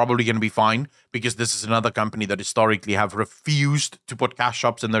Red probably going to be fine, because this is another company that historically have refused to put cash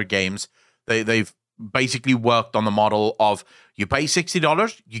shops in their games. They've basically worked on the model of you pay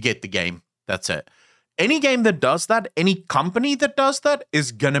 $60, you get the game. That's it. Any game that does that, any company that does that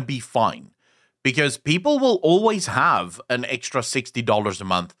is going to be fine, because people will always have an extra $60 a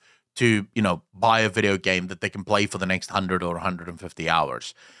month to, buy a video game that they can play for the next 100 or 150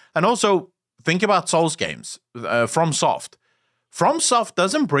 hours. And also, think about Souls games. FromSoft. FromSoft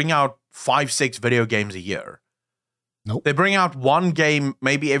doesn't bring out 5-6 video games a year. Nope. They bring out one game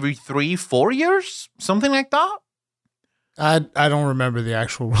maybe every 3-4 years, something like that. I don't remember the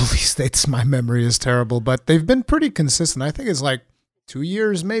actual release dates. My memory is terrible, but they've been pretty consistent. I think it's like 2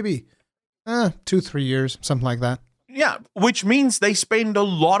 years, maybe 2-3 years, something like that. Yeah, which means they spend a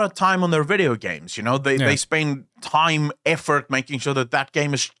lot of time on their video games. They spend time, effort making sure that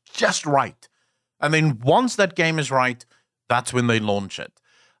game is just right. And then once that game is right, that's when they launch it.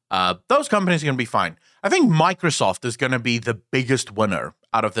 Those companies are going to be fine. I think Microsoft is going to be the biggest winner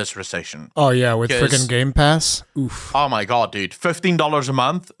out of this recession. Oh, yeah, with freaking Game Pass. Oof. Oh, my God, dude. $15 a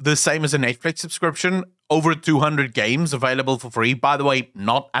month, the same as a Netflix subscription. Over 200 games available for free. By the way,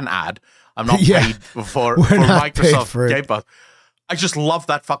 not an ad. I'm not paid for Microsoft Game Pass. I just love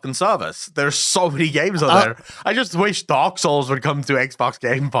that fucking service. There's so many games on there. I just wish Dark Souls would come to Xbox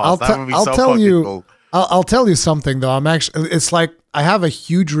Game Pass. That would be so fucking cool. I'll tell you something, though. It's like I have a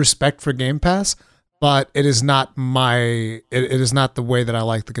huge respect for Game Pass, but it is not it is not the way that I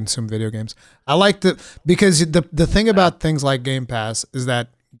like to consume video games. I like because the thing about things like Game Pass is that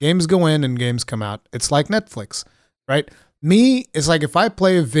games go in and games come out. It's like Netflix, right? It's like if I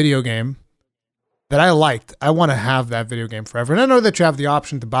play a video game that I liked, I want to have that video game forever. And I know that you have the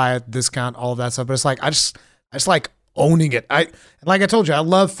option to buy it, discount, all of that stuff, but it's like I just like owning it. Like I told you, I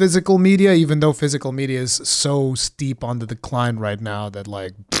love physical media, even though physical media is so steep on the decline right now that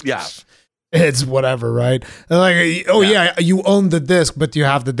it's whatever, right? Like, you own the disc, but you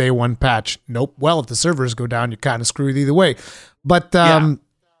have the day one patch. Nope. Well, if the servers go down, you're kind of screwed either way. But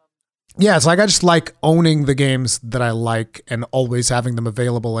it's like I just like owning the games that I like and always having them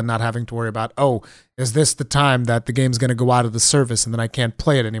available and not having to worry about, is this the time that the game's going to go out of the service and then I can't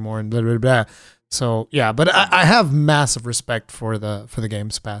play it anymore and blah, blah, blah. So, yeah, but I have massive respect for the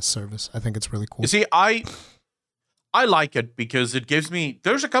Games Pass service. I think it's really cool. You see, I like it because it gives me...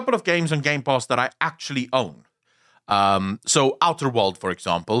 There's a couple of games on Game Pass that I actually own. So Outer World, for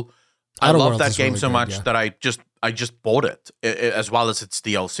example. I love that game so much that I just bought it, as well as its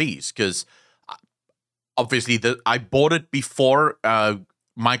DLCs, because obviously I bought it before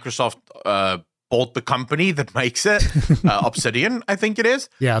Microsoft bought the company that makes it, Obsidian, I think it is.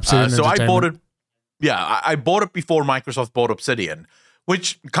 Yeah, Obsidian. So I bought it. Yeah, I bought it before Microsoft bought Obsidian,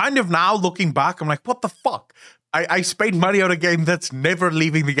 which kind of now looking back, I'm like, what the fuck? I spent money on a game that's never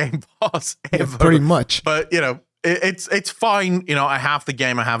leaving the Game Pass ever. Yeah, pretty much. But it's fine. I have the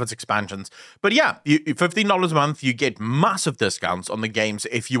game, I have its expansions. But yeah, $15 a month, you get massive discounts on the games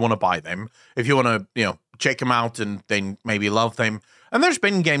if you want to buy them. If you want to, check them out and then maybe love them. And there's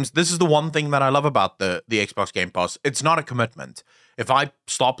been games. This is the one thing that I love about the Xbox Game Pass. It's not a commitment. If I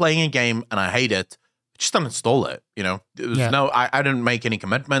stop playing a game and I hate it, just uninstall it. I didn't make any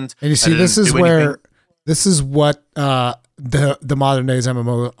commitment. And you see, this is what the modern days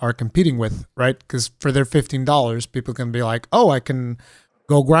MMO are competing with, right? Because for their $15, people can be like, I can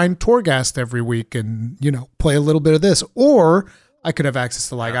go grind Torghast every week and, play a little bit of this. Or I could have access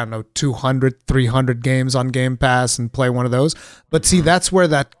to 200, 300 games on Game Pass and play one of those. But see, that's where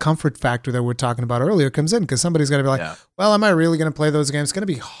that comfort factor that we were talking about earlier comes in, because somebody's going to be like, well, am I really going to play those games? It's going to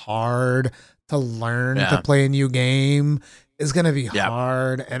be hard to learn to play a new game. It's going to be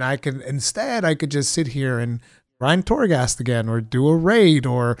hard. And I could just sit here and grind Torghast again, or do a raid,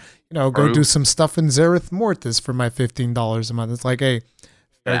 or, go do some stuff in Zereth Mortis for my $15 a month. It's like, hey,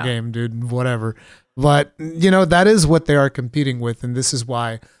 fair game, dude, whatever. But, that is what they are competing with. And this is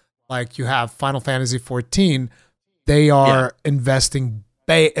why, you have Final Fantasy XIV, they are investing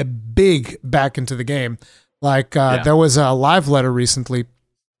big back into the game. There was a live letter recently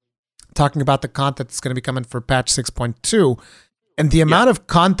talking about the content that's going to be coming for patch 6.2. And the amount of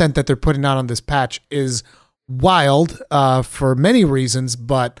content that they're putting out on this patch is wild for many reasons,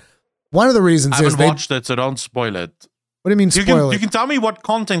 but one of the reasons I is haven't watched it, so don't spoil it. What do you mean spoil it? You can tell me what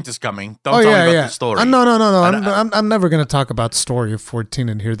content is coming. Don't tell me about the story. No. I'm never going to talk about story of 14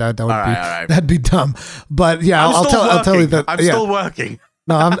 in here. That would be right. that'd be dumb. But yeah, I'll tell you that I'm still working.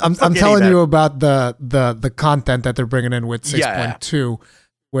 No, I'm telling you about the content that they're bringing in with 6.2,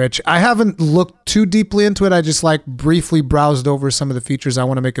 which I haven't looked too deeply into it. I just like briefly browsed over some of the features. I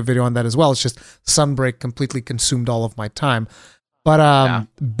want to make a video on that as well. It's just Sunbreak completely consumed all of my time. But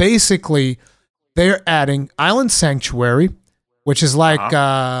basically, they're adding Island Sanctuary, which is like,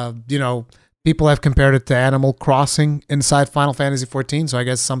 people have compared it to Animal Crossing inside Final Fantasy XIV, so I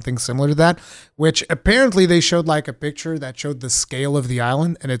guess something similar to that, which apparently they showed like a picture that showed the scale of the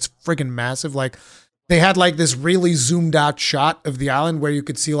island, and it's freaking massive. Like, they had like this really zoomed out shot of the island where you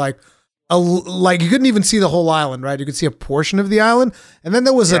could see like you couldn't even see the whole island, right? You could see a portion of the island, and then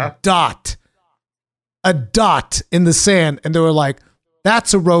there was a dot in the sand, and they were like,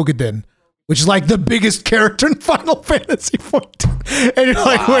 that's a Rogadin, which is like the biggest character in Final Fantasy XIV. And you're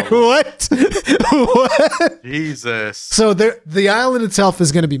like, wait, what? What? Jesus. So the island itself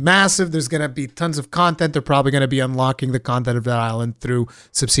is going to be massive. There's going to be tons of content. They're probably going to be unlocking the content of that island through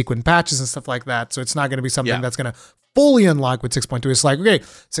subsequent patches and stuff like that. So it's not going to be something that's going to fully unlock with 6.2. It's like, okay,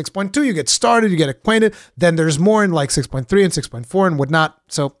 6.2, you get started, you get acquainted. Then there's more in like 6.3 and 6.4 and whatnot.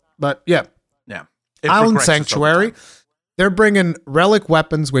 So, but yeah. Island Sanctuary. They're bringing relic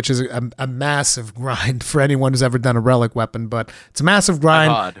weapons, which is a massive grind for anyone who's ever done a relic weapon, but it's a massive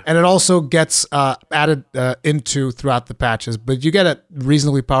grind, and it also gets added into throughout the patches. But you get a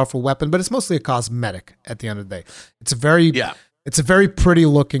reasonably powerful weapon, but it's mostly a cosmetic at the end of the day. It's a very pretty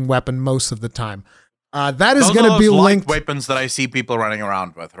looking weapon most of the time. That is going to be linked weapons that I see people running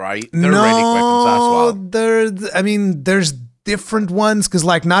around with, right? They're relic weapons as well. There's different ones because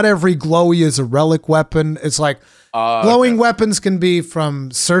like not every glowy is a relic weapon. It's like glowing weapons can be from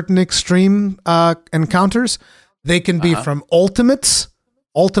certain extreme encounters. They can be from ultimates.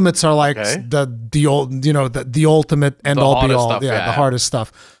 Ultimates are like the ultimate end all be all. The hardest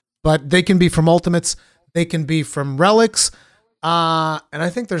stuff. But they can be from ultimates. They can be from relics. And I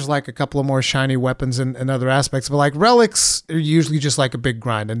think there's like a couple of more shiny weapons in other aspects, but like relics are usually just like a big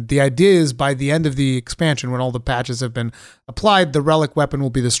grind. And the idea is by the end of the expansion, when all the patches have been applied, the relic weapon will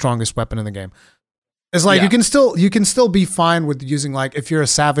be the strongest weapon in the game. It's like you can still be fine with using, like, if you're a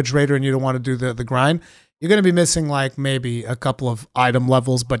Savage Raider and you don't want to do the grind, you're going to be missing like maybe a couple of item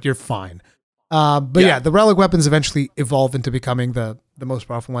levels, but you're fine. But the relic weapons eventually evolve into becoming the most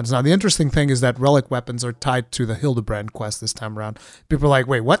powerful ones. Now, the interesting thing is that relic weapons are tied to the Hildebrand quest this time around. People are like,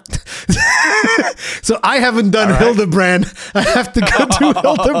 wait, what? So I haven't done Hildebrand. I have to go do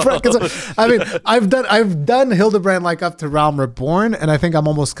Hildebrand. I mean, I've done Hildebrand like up to Realm Reborn, and I think I'm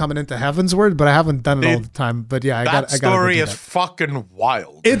almost coming into Heavensward, but I haven't done it all the time. But yeah, that story is fucking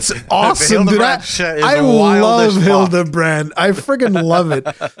wild. It's awesome, dude. I love Hildebrand. I friggin' love it.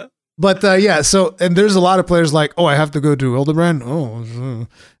 But so, and there's a lot of players like, oh, I have to go to Hildebrand. Oh,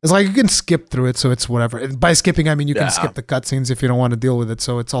 it's like you can skip through it, so it's whatever. And by skipping, I mean you can skip the cutscenes if you don't want to deal with it.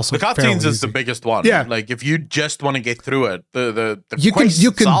 So it's also the cutscenes is the biggest one. Yeah, like if you just want to get through it, the you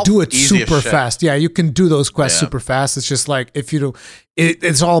can do it super fast. Yeah, you can do those quests super fast. It's just like if you do,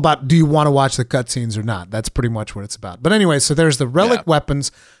 it's all about do you want to watch the cutscenes or not. That's pretty much what it's about. But anyway, so there's the relic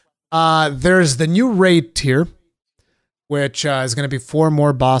weapons. There's the new raid tier, which is going to be 4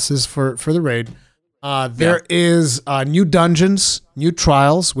 more bosses for the raid. There is new dungeons, new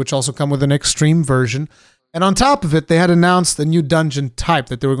trials, which also come with an extreme version. And on top of it, they had announced a new dungeon type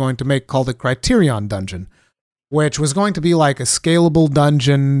that they were going to make called a Criterion dungeon, which was going to be like a scalable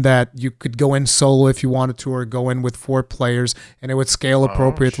dungeon that you could go in solo if you wanted to, or go in with 4 players, and it would scale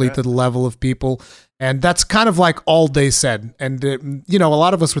appropriately to the level of people. And that's kind of like all they said. And, a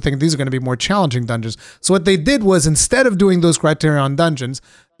lot of us were thinking these are going to be more challenging dungeons. So what they did was, instead of doing those Criterion dungeons,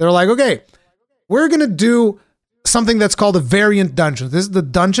 they're like, okay, we're going to do something that's called a variant dungeon. This is the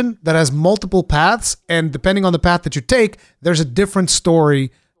dungeon that has multiple paths. And depending on the path that you take, there's a different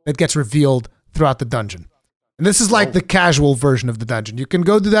story that gets revealed throughout the dungeon. And this is like the casual version of the dungeon. You can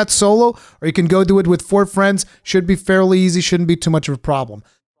go do that solo, or you can go do it with 4 friends. Should be fairly easy. Shouldn't be too much of a problem.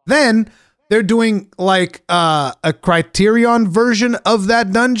 Then they're doing like a Criterion version of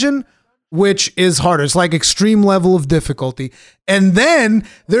that dungeon, which is harder. It's like extreme level of difficulty. And then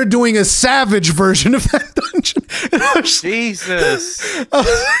they're doing a Savage version of that dungeon. Jesus.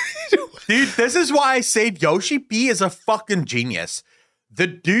 Dude, this is why I said Yoshi P is a fucking genius. The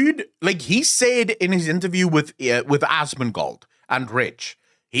dude, like he said in his interview with Asmongold and Rich,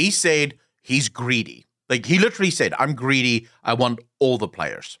 he said he's greedy. Like, he literally said, I'm greedy. I want all the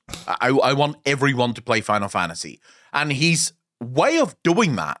players. I want everyone to play Final Fantasy. And his way of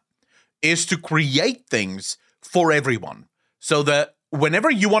doing that is to create things for everyone. So that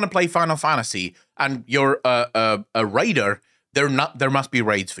whenever you want to play Final Fantasy and you're a raider, there must be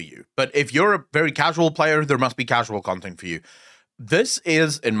raids for you. But if you're a very casual player, there must be casual content for you. This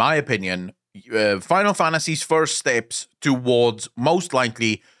is, in my opinion, Final Fantasy's first steps towards most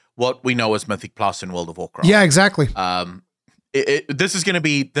likely what we know as Mythic Plus in World of Warcraft. Yeah, exactly. This is going to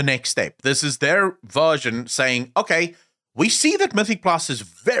be the next step. This is their version saying, okay, we see that Mythic Plus is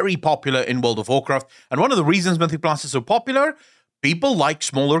very popular in World of Warcraft. And one of the reasons Mythic Plus is so popular, people like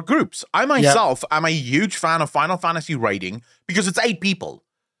smaller groups. I myself am a huge fan of Final Fantasy raiding because it's 8 people.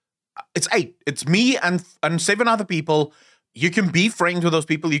 It's 8. It's me and 7 other people. You can be friends with those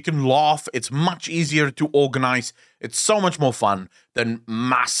people. You can laugh. It's much easier to organize. It's so much more fun than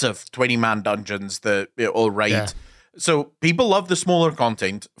massive 20-man dungeons or raid. Yeah. So people love the smaller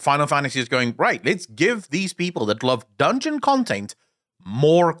content. Final Fantasy is going, right, let's give these people that love dungeon content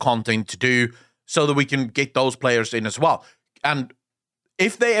more content to do so that we can get those players in as well. And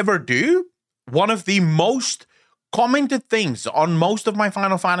if they ever do, one of the most commented things on most of my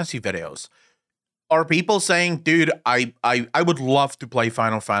Final Fantasy videos are people saying, dude, I would love to play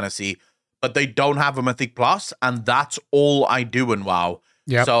Final Fantasy, but they don't have a Mythic Plus, and that's all I do in WoW.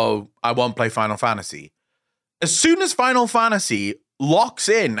 Yep. So I won't play Final Fantasy. As soon as Final Fantasy locks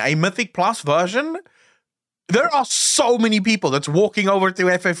in a Mythic Plus version, there are so many people that's walking over to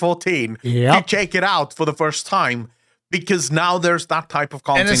FF14 to check it out for the first time, because now there's that type of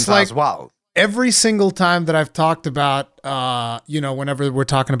content as well. Every single time that I've talked about, whenever we're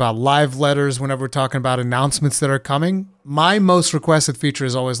talking about live letters, whenever we're talking about announcements that are coming, my most requested feature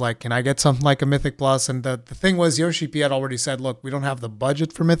is always like, can I get something like a Mythic Plus? And the thing was, Yoshi P had already said, look, we don't have the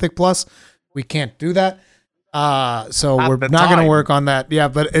budget for Mythic Plus. We can't do that. So we're not going to work on that. Yeah,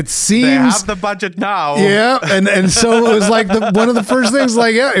 but it seems they have the budget now. Yeah, and so it was like one of the first things,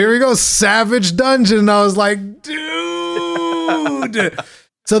 like, yeah, here we go, Savage Dungeon. And I was like, dude.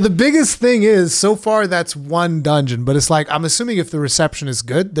 So the biggest thing is, so far that's one dungeon, but it's like, I'm assuming if the reception is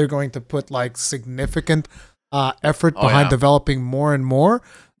good, they're going to put like significant effort behind developing more and more.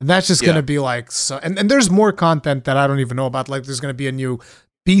 And that's just going to be like, so, and there's more content that I don't even know about. Like there's going to be a new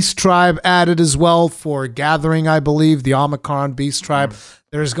Beast Tribe added as well for Gathering, I believe, the Omicron Beast Tribe.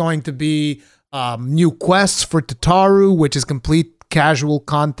 There's going to be new quests for Tataru, which is complete casual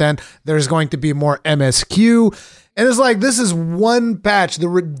content. There's going to be more MSQ. And it's like, this is one patch, the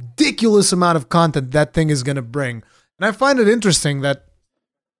ridiculous amount of content that thing is going to bring. And I find it interesting that,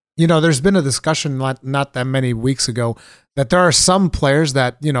 there's been a discussion not that many weeks ago that there are some players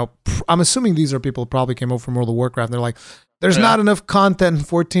that, I'm assuming these are people who probably came over from World of Warcraft. And they're like, there's not enough content in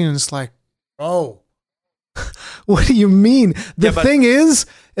 14. And it's like, oh, what do you mean? The thing is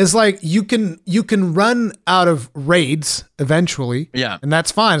like you can run out of raids eventually. Yeah. And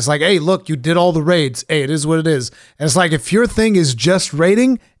that's fine. It's like, hey, look, you did all the raids. Hey, it is what it is. And it's like, if your thing is just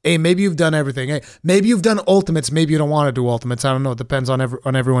raiding, hey, maybe you've done everything. Hey, maybe you've done ultimates. Maybe you don't want to do ultimates. I don't know. It depends on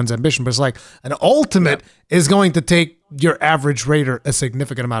everyone's ambition. But it's like an ultimate is going to take your average raider a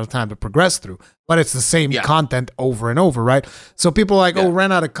significant amount of time to progress through. But it's the same content over and over, right? So people are like, oh,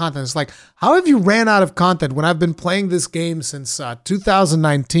 ran out of content. It's like, how have you ran out of content when I've been playing this game since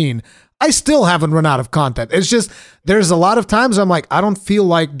 2019? I still haven't run out of content. It's just, there's a lot of times I'm like, I don't feel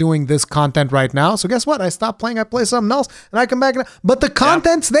like doing this content right now. So guess what? I stop playing, I play something else, and I come back. But the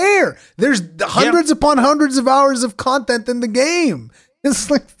content's there. There's hundreds upon hundreds of hours of content in the game. It's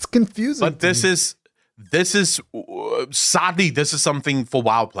like, it's confusing. But this is sadly, this is something for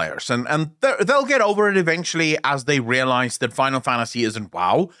WoW players. And they'll get over it eventually as they realize that Final Fantasy isn't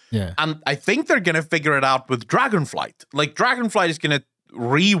WoW. Yeah. And I think they're going to figure it out with Dragonflight. Like, Dragonflight is going to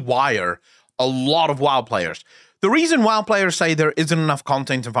rewire a lot of WoW players. The reason WoW players say there isn't enough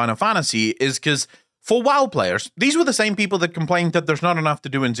content in Final Fantasy is because for WoW players, these were the same people that complained that there's not enough to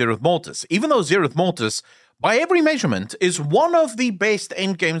do in Zereth Mortis. Even though Zereth Mortis, by every measurement, is one of the best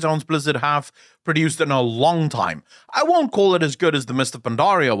endgame zones Blizzard have produced in a long time. I won't call it as good as the Mist of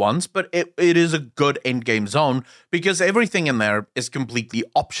Pandaria ones, but it is a good endgame zone because everything in there is completely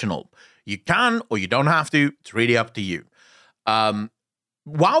optional. You can or you don't have to. It's really up to you.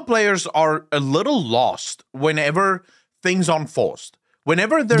 WoW players are a little lost whenever things aren't forced.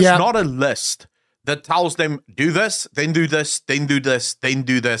 Whenever there's not a list that tells them, do this, then do this, then do this, then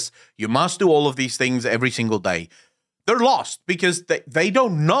do this. You must do all of these things every single day. They're lost because they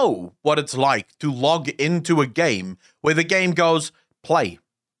don't know what it's like to log into a game where the game goes, play.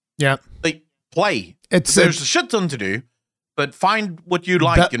 Yeah. They play. There's a shit ton to do, but find what you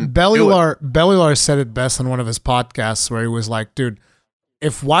like and do it. Bellular said it best on one of his podcasts where he was like, dude,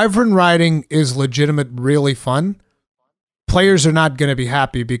 if Wyvern riding is legitimate, really fun, players are not going to be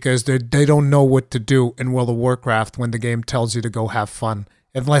happy because they don't know what to do in World of Warcraft when the game tells you to go have fun.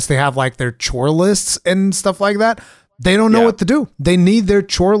 Unless they have like their chore lists and stuff like that, they don't know what to do. They need their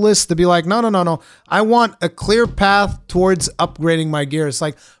chore list to be like, no. I want a clear path towards upgrading my gear. It's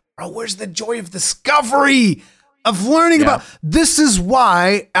like, bro, where's the joy of discovery, of learning about? This is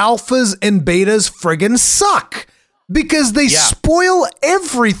why alphas and betas friggin' suck. Because they spoil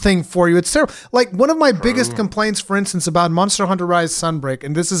everything for you. It's terrible. Like, one of my biggest complaints, for instance, about Monster Hunter Rise Sunbreak,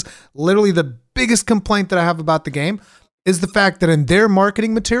 and this is literally the biggest complaint that I have about the game, is the fact that in their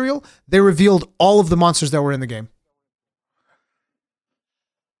marketing material, they revealed all of the monsters that were in the game.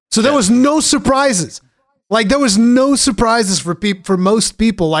 So there was no surprises. Like, there was no surprises for most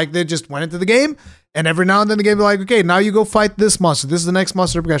people. Like, they just went into the game, and every now and then the game would be like, okay, now you go fight this monster. This is the next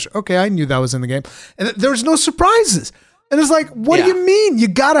monster progression. Okay, I knew that was in the game. And there was no surprises. And it's like, what do you mean? You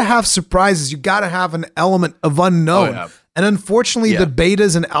got to have surprises. You got to have an element of unknown. Oh, yeah. And unfortunately, the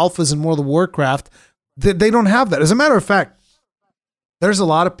betas and alphas in World of Warcraft, they don't have that. As a matter of fact, there's a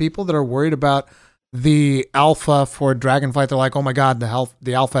lot of people that are worried about the alpha for Dragonflight. They're like, oh my God,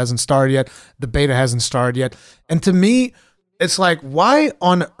 the alpha hasn't started yet. The beta hasn't started yet. And to me, it's like, why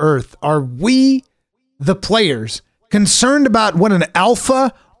on earth are we, the players, concerned about when an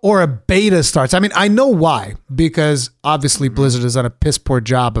alpha or a beta starts? I mean, I know why, because obviously Blizzard has done a piss poor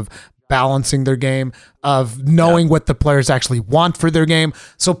job of balancing their game, of knowing what the players actually want for their game.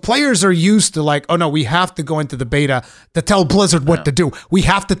 So players are used to like, oh no, we have to go into the beta to tell Blizzard what to do. We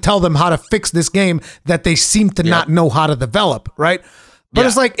have to tell them how to fix this game that they seem to not know how to develop, right? But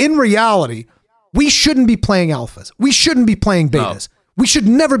it's like, in reality, we shouldn't be playing alphas. We shouldn't be playing betas. No. We should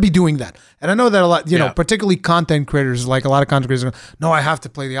never be doing that. And I know that a lot, you know, particularly content creators, like a lot of content creators are, no, I have to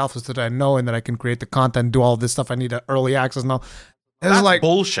play the alphas so that I know and that I can create the content, do all this stuff. I need early access and all. That's like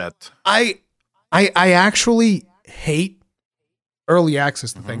bullshit. I actually hate early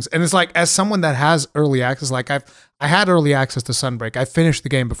access to things. And it's like, as someone that has early access, like I had early access to Sunbreak. I finished the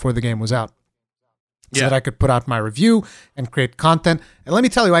game before the game was out so that I could put out my review and create content. And let me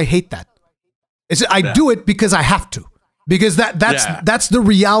tell you, I hate that. I do it because I have to. Because that's the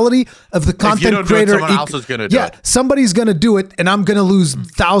reality of the content creator. Someone else is gonna do it. Somebody's gonna do it, and I'm gonna lose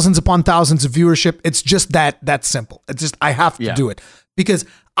thousands upon thousands of viewership. It's just that simple. It's just, I have to do it because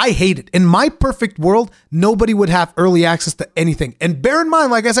I hate it. In my perfect world, nobody would have early access to anything. And bear in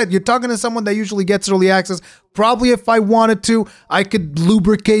mind, like I said, you're talking to someone that usually gets early access. Probably, if I wanted to, I could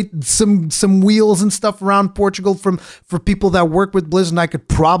lubricate some wheels and stuff around Portugal for people that work with Blizzard. And I could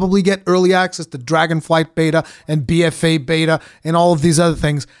probably get early access to Dragonflight beta and BFA beta and all of these other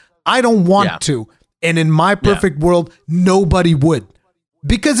things. I don't want to. And in my perfect world, nobody would.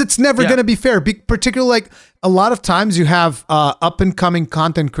 Because it's never going to be fair. Particularly, like, a lot of times you have up-and-coming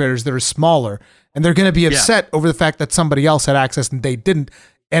content creators that are smaller, and they're going to be upset over the fact that somebody else had access and they didn't.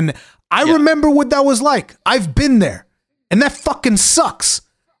 And I remember what that was like. I've been there. And that fucking sucks.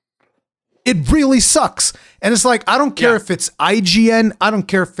 It really sucks. And it's like, I don't care if it's IGN. I don't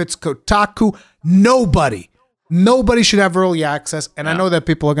care if it's Kotaku. Nobody should have early access. And I know that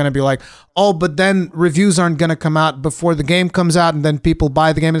people are going to be like, oh, but then reviews aren't going to come out before the game comes out, and then people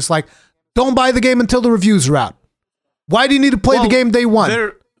buy the game. It's like, don't buy the game until the reviews are out. Why do you need to play the game day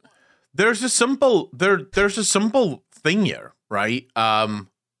one? There's a simple thing here, right?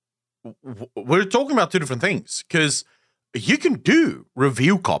 We're talking about two different things, because you can do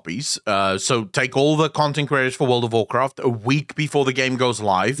review copies. So take all the content creators for World of Warcraft a week before the game goes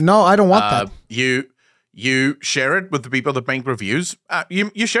live. No, I don't want that. You share it with the people that make reviews.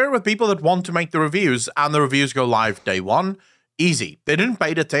 You share it with people that want to make the reviews, and the reviews go live day one. Easy. They didn't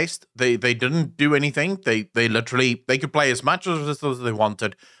beta test. They didn't do anything. They literally, they could play as much as they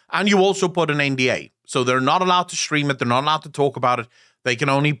wanted. And you also put an NDA. So they're not allowed to stream it. They're not allowed to talk about it. They can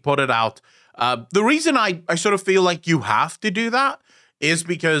only put it out. The reason I sort of feel like you have to do that is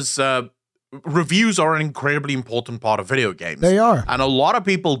because reviews are an incredibly important part of video games. They are. And a lot of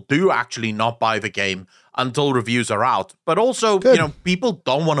people do actually not buy the game until reviews are out. But also, you know, people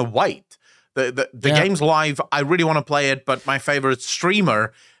don't want to wait. The game's live. I really want to play it, but my favorite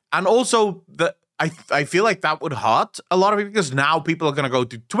streamer. And also, I feel like that would hurt a lot of people, because now people are going to go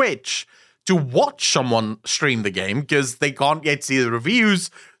to Twitch to watch someone stream the game because they can't yet see the reviews.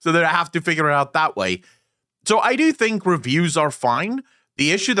 So they have to figure it out that way. So I do think reviews are fine.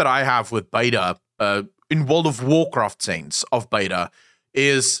 The issue that I have with beta, in World of Warcraft sense of beta,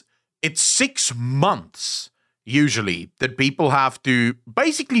 is it's 6 months usually that people have to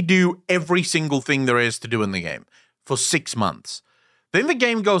basically do every single thing there is to do in the game for 6 months. Then the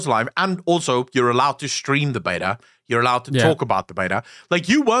game goes live, and also you're allowed to stream the beta. You're allowed to talk about the beta. Like,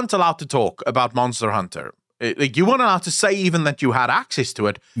 you weren't allowed to talk about Monster Hunter Like, you weren't allowed to say even that you had access to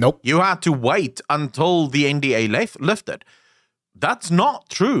it. Nope. You had to wait until the NDA lifted. That's not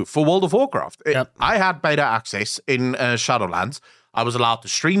true for World of Warcraft. Yep. I had beta access in Shadowlands. I was allowed to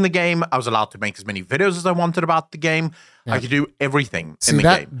stream the game. I was allowed to make as many videos as I wanted about the game. Yeah. I could do everything in the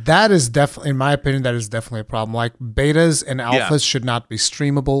game. That is definitely, in my opinion, that is definitely a problem. Like, betas and alphas should not be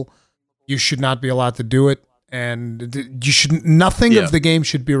streamable. You should not be allowed to do it. And you should nothing of the game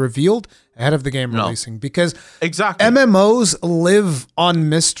should be revealed ahead of the game releasing, because exactly MMOs live on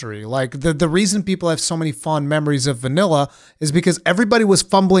mystery. Like, the reason people have so many fond memories of vanilla is because everybody was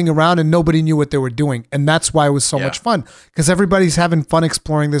fumbling around and nobody knew what they were doing, and that's why it was so much fun, because everybody's having fun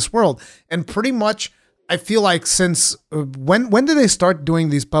exploring this world. And pretty much, I feel like since when did they start doing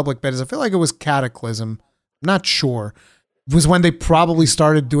these public betas? I feel like it was Cataclysm. I'm not sure. Was when they probably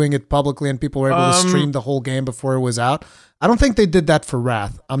started doing it publicly and people were able to stream the whole game before it was out. I don't think they did that for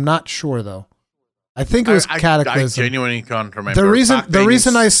Wrath. I'm not sure, though. I think it was Cataclysm. I genuinely can't remember. The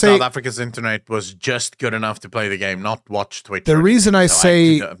reason I say South Africa's internet was just good enough to play the game, not watch Twitch. The reason I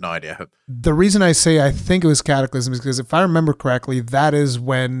say I have no idea. The reason I say I think it was Cataclysm is because if I remember correctly, that is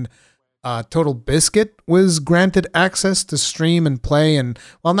when Total Biscuit was granted access to stream and play, and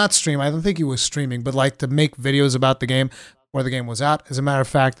well, not stream. I don't think he was streaming, but like to make videos about the game before the game was out. As a matter of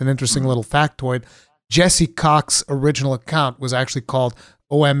fact, an interesting little factoid: Jesse Cox's original account was actually called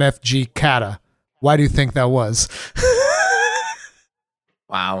OMFG Kata. Why do you think that was?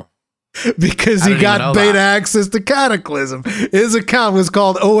 Wow. Because he got beta access to Cataclysm. His account was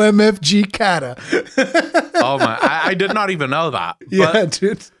called OMFG Kata. Oh my! I did not even know that. Yeah,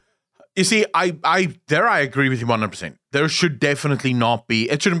 dude. You see, I agree with you 100%. There should definitely not be.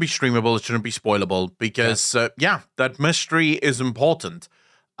 It shouldn't be streamable. It shouldn't be spoilable because that mystery is important.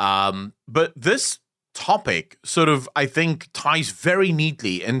 But this topic sort of, I think, ties very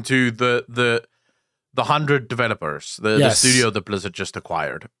neatly into the 100 developers, the studio that Blizzard just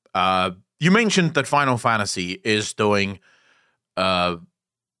acquired. You mentioned that Final Fantasy is doing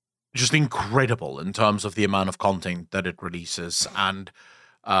just incredible in terms of the amount of content that it releases and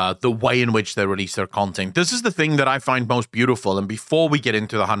the way in which they release their content. This is the thing that I find most beautiful. And before we get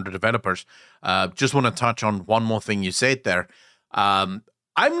into the 100 developers, just want to touch on one more thing you said there. I'm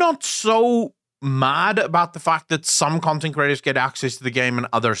not so mad about the fact that some content creators get access to the game and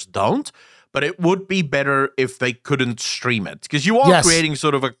others don't. But it would be better if they couldn't stream it. Because you are creating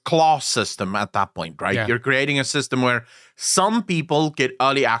sort of a class system at that point, right? Yeah. You're creating a system where some people get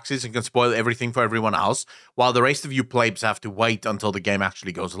early access and can spoil everything for everyone else, while the rest of you plebs have to wait until the game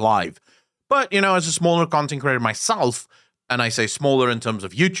actually goes live. But, as a smaller content creator myself, and I say smaller in terms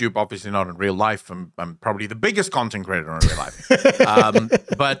of YouTube, obviously not in real life, I'm probably the biggest content creator in real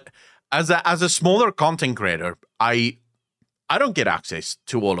life. But as a smaller content creator, I don't get access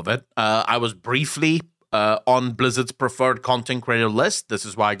to all of it. I was briefly on Blizzard's preferred content creator list. This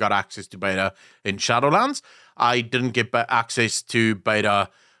is why I got access to beta in Shadowlands. I didn't get access to beta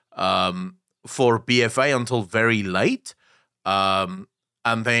for BFA until very late. And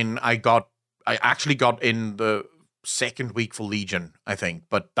then I actually got in the second week for Legion, I think.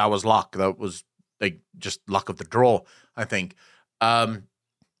 But that was luck. That was just luck of the draw, I think.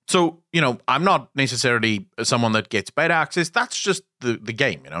 So, I'm not necessarily someone that gets beta access. That's just the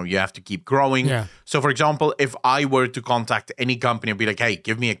game, You have to keep growing. Yeah. So, for example, if I were to contact any company and be like, hey,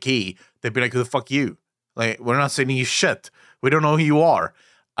 give me a key, they'd be like, who the fuck you? Like, we're not sending you shit. We don't know who you are.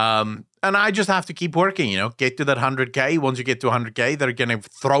 And I just have to keep working, Get to that 100K. Once you get to 100K, they're going to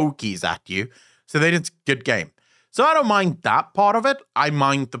throw keys at you. So then it's a good game. So I don't mind that part of it. I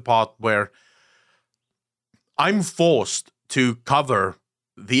mind the part where I'm forced to cover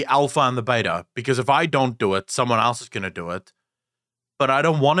the alpha and the beta, because if I don't do it, someone else is going to do it. But I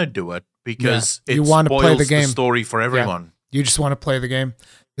don't want to do it because it spoils play the story for everyone. Yeah. You just want to play the game.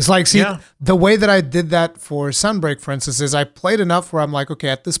 It's like, the way that I did that for Sunbreak, for instance, is I played enough where I'm like, okay,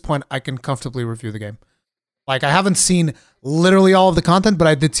 at this point, I can comfortably review the game. Like, I haven't seen literally all of the content, but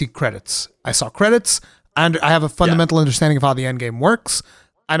I did see credits. I saw credits, and I have a fundamental understanding of how the end game works.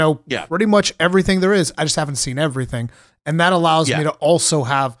 I know pretty much everything there is. I just haven't seen everything. And that allows me to also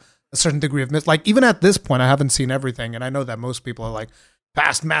have a certain degree of like, even at this point, I haven't seen everything. And I know that most people are like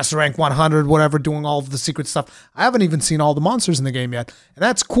past Master Rank 100, whatever, doing all of the secret stuff. I haven't even seen all the monsters in the game yet. And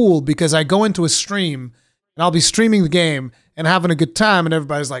that's cool because I go into a stream and I'll be streaming the game and having a good time. And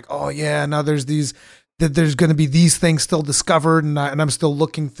everybody's like, oh yeah, now there's going to be these things still discovered. And I'm still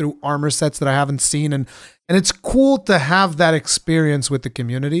looking through armor sets that I haven't seen. And it's cool to have that experience with the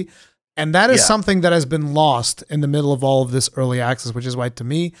community. And that is something that has been lost in the middle of all of this early access, which is why, to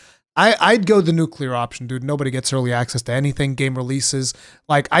me, I'd go the nuclear option, dude. Nobody gets early access to anything, game releases.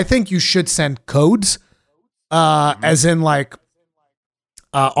 Like, I think you should send codes as in like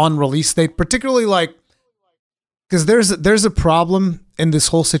on release date, particularly like because there's a problem in this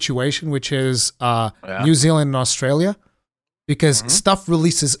whole situation, which is New Zealand and Australia, because stuff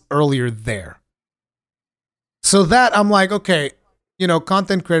releases earlier there. So that I'm like, okay, you know,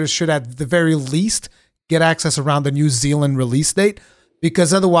 content creators should at the very least get access around the New Zealand release date,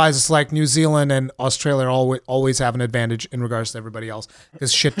 because otherwise it's like New Zealand and Australia always have an advantage in regards to everybody else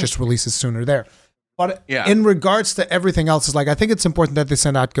because shit just releases sooner there. But in regards to everything else, is like I think it's important that they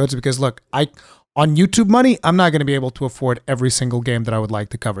send out codes because look, on YouTube money, I'm not going to be able to afford every single game that I would like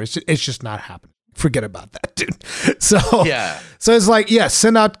to cover. It's just not happening. Forget about that, dude. So it's like,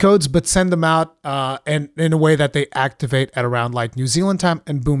 send out codes, but send them out and in a way that they activate at around like New Zealand time,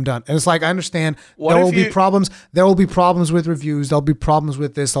 and boom, done. And it's like, I understand there will be problems. There will be problems with reviews. There'll be problems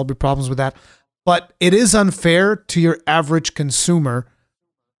with this. There'll be problems with that. But it is unfair to your average consumer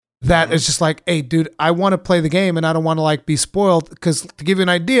that is just like, hey, dude, I want to play the game and I don't want to like be spoiled. Because to give you an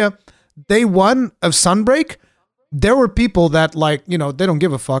idea, day one of Sunbreak, there were people that like, you know, they don't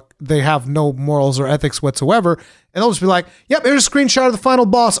give a fuck. They have no morals or ethics whatsoever. And they'll just be like, yep, here's a screenshot of the final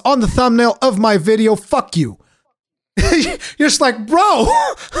boss on the thumbnail of my video. Fuck you. You're just like, bro,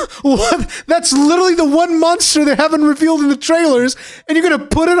 what? That's literally the one monster they haven't revealed in the trailers. And you're going to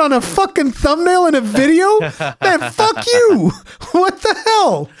put it on a fucking thumbnail in a video? Man, fuck you. What the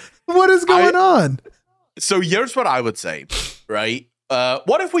hell? What is going on? So here's what I would say, right?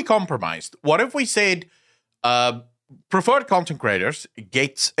 What if we compromised? What if we said, preferred content creators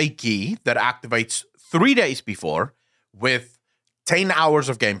gets a key that activates 3 days before with 10 hours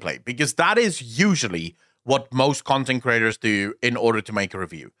of gameplay, because that is usually what most content creators do in order to make a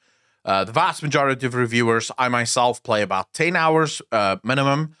review. The vast majority of reviewers, I myself, play about 10 hours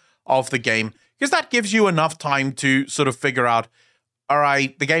minimum of the game, because that gives you enough time to sort of figure out, all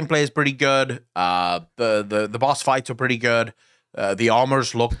right, the gameplay is pretty good, the boss fights are pretty good, the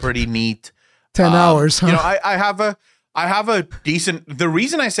armors look pretty neat. 10 hours, huh? You know, I have a decent... The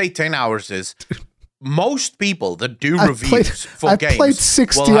reason I say 10 hours is most people that do reviews for games... I played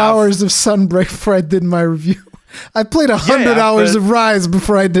 60 hours of Sunbreak before I did my review. I played 100 hours of Rise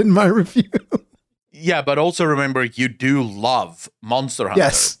before I did my review. Yeah, but also remember, you do love Monster Hunter.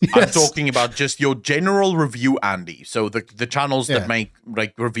 Yes. I'm talking about just your general review, Andy. So the channels that make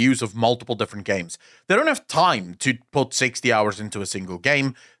like reviews of multiple different games, they don't have time to put 60 hours into a single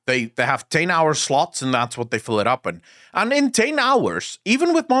game. They have 10-hour slots, and that's what they fill it up in. And in 10 hours,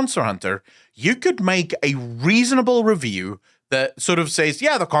 even with Monster Hunter, you could make a reasonable review that sort of says,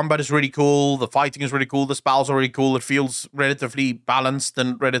 yeah, the combat is really cool, the fighting is really cool, the spells are really cool, it feels relatively balanced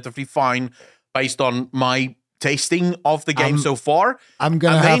and relatively fine based on my tasting of the game so far. I'm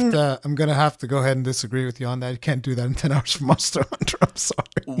gonna have to go ahead and disagree with you on that. You can't do that in 10 hours for Monster Hunter. I'm sorry.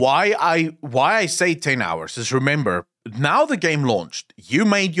 Why I say 10 hours is, remember, now the game launched, you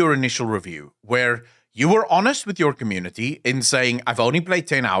made your initial review where you were honest with your community in saying, I've only played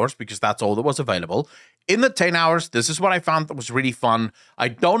 10 hours because that's all that was available. In the 10 hours, this is what I found that was really fun. I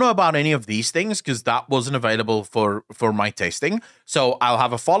don't know about any of these things because that wasn't available for my tasting. So I'll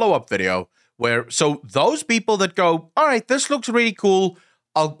have a follow-up video where, so those people that go, all right, this looks really cool,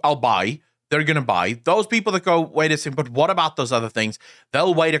 I'll buy, they're going to buy. Those people that go, wait a second, but what about those other things?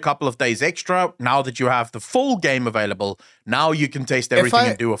 They'll wait a couple of days extra. Now that you have the full game available, now you can taste everything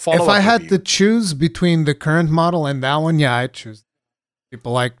and do a follow-up If I had review. to choose between the current model and that one, I'd choose.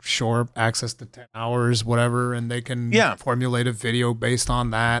 People like, sure, access to 10 hours, whatever, and they can formulate a video based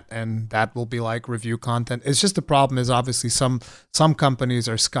on that, and that will be like review content. It's just the problem is obviously some companies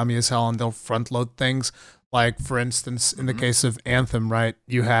are scummy as hell and they'll front load things. Like, for instance, in the case of Anthem, right,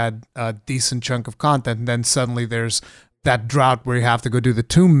 you had a decent chunk of content, and then suddenly there's that drought where you have to go do the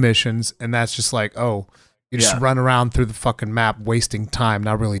tomb missions, and that's just like, oh, you just run around through the fucking map wasting time,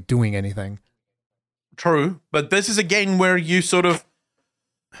 not really doing anything. True, but this is again where you sort of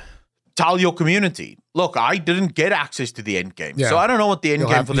tell your community, look, I didn't get access to the end game, so I don't know what the end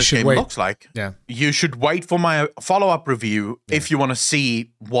game for this game looks like. Yeah, you should wait for my follow-up review if you want to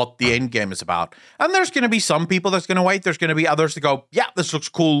see what the end game is about. And there's going to be some people that's going to wait. There's going to be others that go, yeah, this looks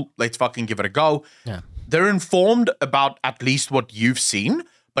cool, let's fucking give it a go. Yeah, they're informed about at least what you've seen,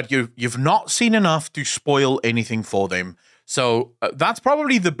 but you've not seen enough to spoil anything for them. So that's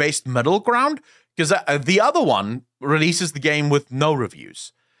probably the best middle ground, because the other one releases the game with no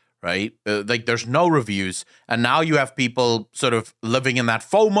reviews. Right? Like there's no reviews, and now you have people sort of living in that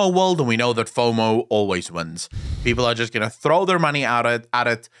FOMO world, and we know that FOMO always wins. People are just going to throw their money at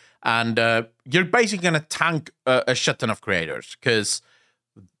it, and you're basically going to tank a shit ton of creators, because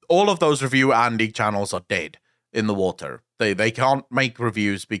all of those review Andy channels are dead in the water. They can't make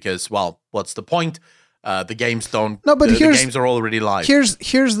reviews because, well, what's the point? The games don't. No, but the games are already live. Here's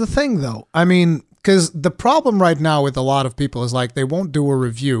the thing, though. I mean, because the problem right now with a lot of people is like they won't do a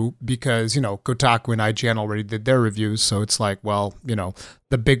review because, you know, Kotaku and IGN already did their reviews. So it's like, well, you know,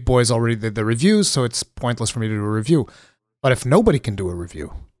 the big boys already did the reviews, so it's pointless for me to do a review. But if nobody can do a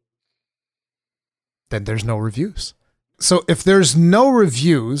review, then there's no reviews. So if there's no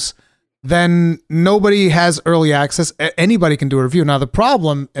reviews, then nobody has early access. Anybody can do a review. Now, the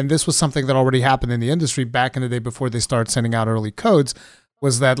problem, and this was something that already happened in the industry back in the day before they started sending out early codes,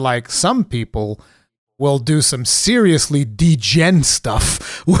 was that like some people will do some seriously degen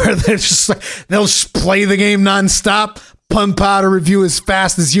stuff where they're just like, they'll just play the game nonstop, pump out a review as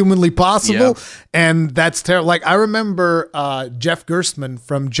fast as humanly possible. Yeah. And that's terrible. Like I remember Jeff Gerstmann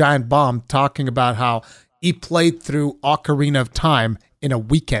from Giant Bomb talking about how he played through Ocarina of Time in a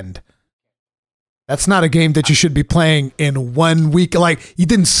weekend. That's not a game that you should be playing in 1 week. Like he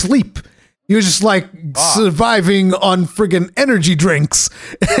didn't sleep. He was just like surviving on friggin' energy drinks.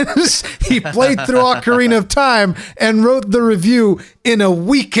 He played through Ocarina of Time and wrote the review in a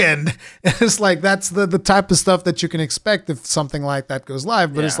weekend. And it's like, that's the type of stuff that you can expect if something like that goes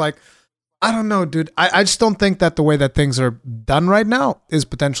live. But it's like, I don't know, dude. I just don't think that the way that things are done right now is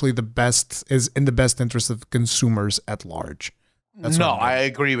potentially is in the best interest of consumers at large. I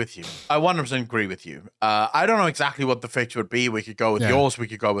agree with you. I 100% agree with you. I don't know exactly what the fix would be. We could go with yours. We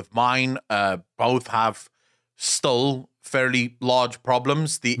could go with mine. Both have still fairly large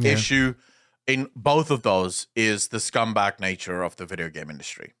problems. The issue in both of those is the scumbag nature of the video game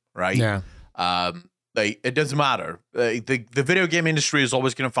industry, right? Yeah. It doesn't matter. The video game industry is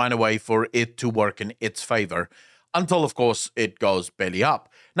always going to find a way for it to work in its favor until, of course, it goes belly up.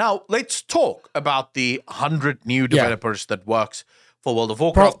 Now, let's talk about the 100 new developers that works for World of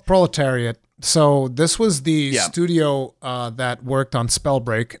Warcraft. Proletariat. So this was the studio that worked on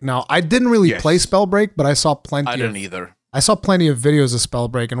Spellbreak. Now, I didn't really play Spellbreak, but I saw plenty. I didn't either. I saw plenty of videos of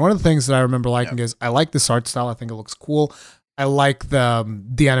Spellbreak, and one of the things that I remember liking is I like this art style. I think it looks cool. I like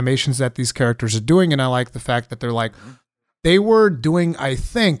the animations that these characters are doing, and I like the fact that they're like, they were doing, I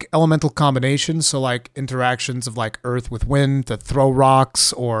think, elemental combinations, so like interactions of like earth with wind to throw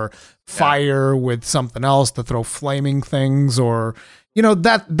rocks, or fire with something else to throw flaming things, or, you know,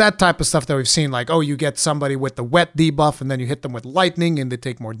 that type of stuff that we've seen. Like, oh, you get somebody with the wet debuff and then you hit them with lightning and they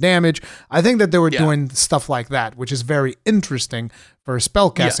take more damage. I think that they were doing stuff like that, which is very interesting for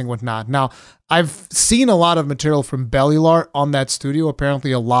spellcasting and whatnot. Now, I've seen a lot of material from Bellular on that studio.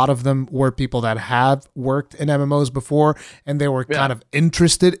 Apparently, a lot of them were people that have worked in MMOs before, and they were kind of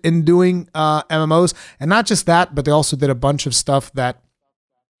interested in doing MMOs. And not just that, but they also did a bunch of stuff that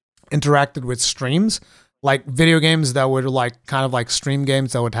interacted with streams, like video games that were like kind of like stream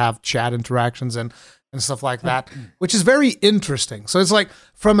games that would have chat interactions and stuff like that, which is very interesting. So it's like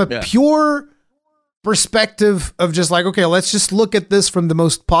from a pure perspective of just like, okay, let's just look at this from the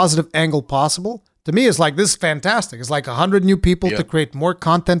most positive angle possible. To me, it's like, this is fantastic. It's like 100 new people to create more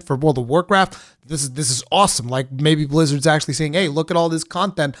content for World of Warcraft. This is awesome. Like maybe Blizzard's actually saying, hey, look at all this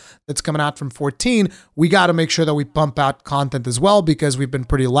content that's coming out from 14. We got to make sure that we pump out content as well, because we've been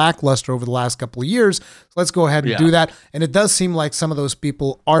pretty lackluster over the last couple of years. So let's go ahead and do that. And it does seem like some of those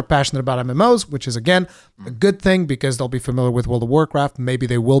people are passionate about MMOs, which is, again, a good thing, because they'll be familiar with World of Warcraft. Maybe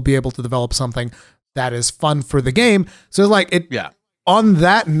they will be able to develop something that is fun for the game. So like it, on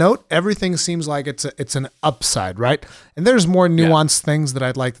that note, everything seems like it's an upside, right? And there's more nuanced things that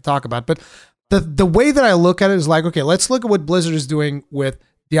I'd like to talk about. But the way that I look at it is like, okay, let's look at what Blizzard is doing with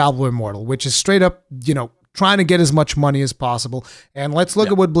Diablo Immortal, which is straight up, you know, trying to get as much money as possible. And let's look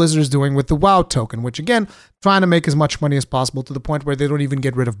at what Blizzard is doing with the WoW token, which, again, trying to make as much money as possible, to the point where they don't even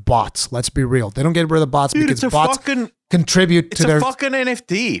get rid of bots. Let's be real. They don't get rid of bots because bots contribute to their... It's a fucking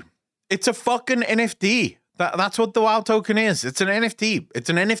NFT. It's a fucking NFT. That's what the WoW token is. It's an NFT. It's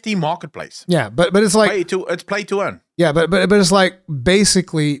an NFT marketplace. Yeah, but it's like... It's play to earn. Yeah, but it's like,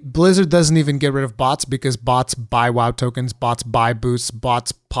 basically, Blizzard doesn't even get rid of bots, because bots buy WoW tokens, bots buy boosts,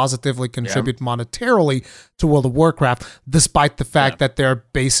 bots positively contribute monetarily to World of Warcraft, despite the fact that they're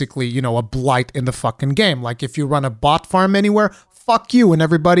basically, you know, a blight in the fucking game. Like, if you run a bot farm anywhere, fuck you and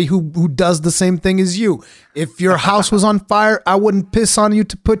everybody who does the same thing as you. If your house was on fire, I wouldn't piss on you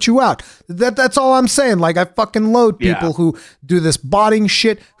to put you out. That's all I'm saying. Like, I fucking loathe people who do this botting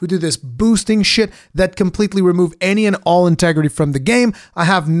shit, who do this boosting shit that completely remove any and all integrity from the game. I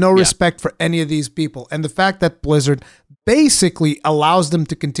have no respect for any of these people. And the fact that Blizzard basically allows them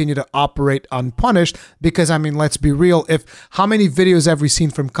to continue to operate unpunished because, I mean, let's be real. How many videos have we seen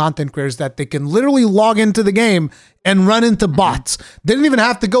from content creators that they can literally log into the game and run into bots? They didn't even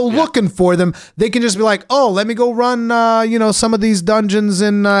have to go looking for them. They can just be like, oh, let me go run, some of these dungeons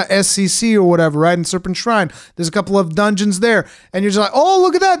in SCC or whatever, right? In Serpent Shrine. There's a couple of dungeons there. And you're just like, oh,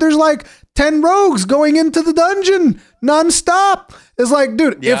 look at that. There's like 10 rogues going into the dungeon nonstop. It's like,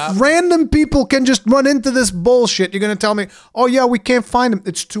 dude, if random people can just run into this bullshit, you're going to tell me, oh yeah, we can't find them.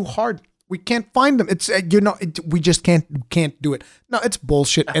 It's too hard. We can't find them. It's, we just can't do it. No, it's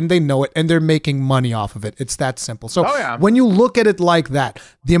bullshit and they know it and they're making money off of it. It's that simple. So when you look at it like that,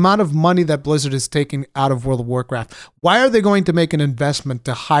 the amount of money that Blizzard is taking out of World of Warcraft, why are they going to make an investment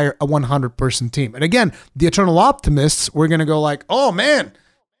to hire a 100-person team? And again, the eternal optimists, we're going to go like, oh man,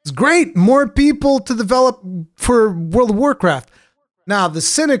 it's great. More people to develop for World of Warcraft. Now, the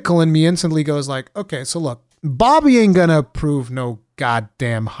cynical in me instantly goes like, okay, so look, Bobby ain't going to approve no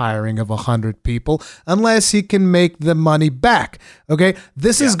goddamn hiring of 100 people unless he can make the money back. Okay?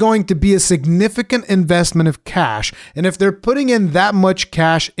 This is going to be a significant investment of cash. And if they're putting in that much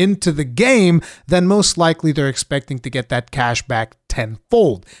cash into the game, then most likely they're expecting to get that cash back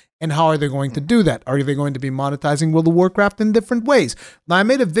tenfold. And how are they going to do that? Are they going to be monetizing World of Warcraft in different ways? Now, I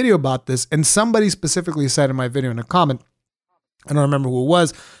made a video about this, and somebody specifically said in my video in a comment, I don't remember who it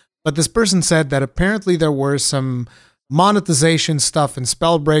was, but this person said that apparently there were some monetization stuff in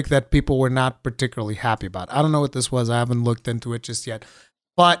Spellbreak that people were not particularly happy about. I don't know what this was. I haven't looked into it just yet.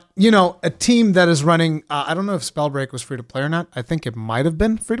 But, a team that is running, I don't know if Spellbreak was free-to-play or not. I think it might have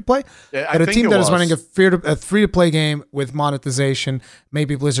been free-to-play. Yeah, but a team that is running a free-to-play game with monetization,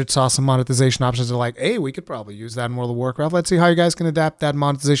 maybe Blizzard saw some monetization options. They're like, hey, we could probably use that in World of Warcraft. Let's see how you guys can adapt that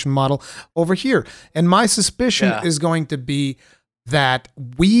monetization model over here. And my suspicion is going to be that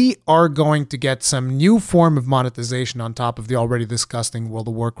we are going to get some new form of monetization on top of the already disgusting World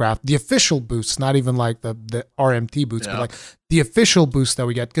of Warcraft, the official boosts, not even like the RMT boosts, but like the official boost that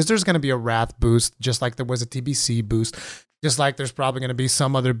we get, because there's going to be a Wrath boost, just like there was a TBC boost, just like there's probably going to be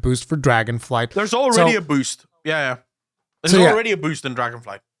some other boost for Dragonflight. There's already a boost. Yeah. There's already a boost in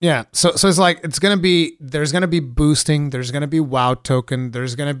Dragonflight. Yeah. So it's like, there's going to be boosting. There's going to be WoW token.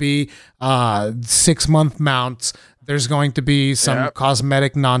 There's going to be 6-month mounts. There's going to be some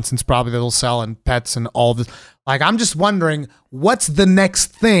cosmetic nonsense probably that'll sell and pets and all this. Like, I'm just wondering, what's the next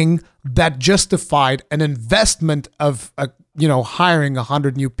thing that justified an investment of, hiring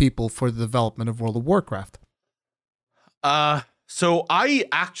 100 new people for the development of World of Warcraft? So I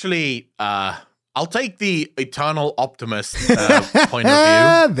actually, I'll take the eternal optimist point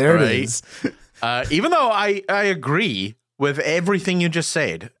of view. There it is. Even though I agree with everything you just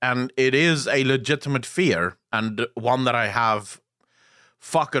said, and it is a legitimate fear, and one that I have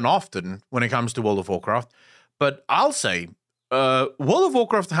fucking often when it comes to World of Warcraft. But I'll say, World of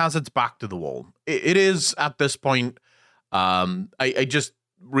Warcraft has its back to the wall. It is, at this point, I just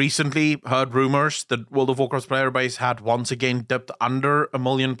recently heard rumors that World of Warcraft's player base had once again dipped under 1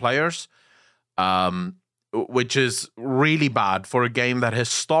 million players, which is really bad for a game that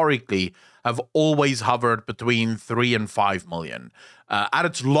historically have always hovered between 3 and 5 million. At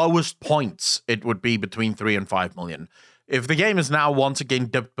its lowest points, it would be between 3 and 5 million. If the game is now once again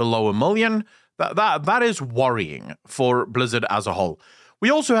dipped below 1 million, that is worrying for Blizzard as a whole.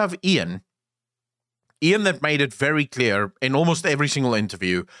 We also have Ian that made it very clear in almost every single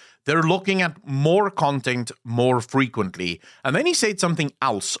interview, they're looking at more content more frequently. And then he said something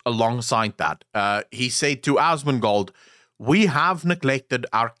else alongside that. He said to Asmongold, we have neglected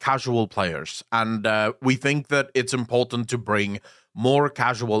our casual players, and we think that it's important to bring more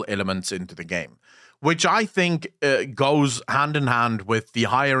casual elements into the game, which I think goes hand in hand with the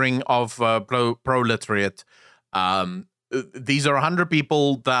hiring of Proliterate. These are 100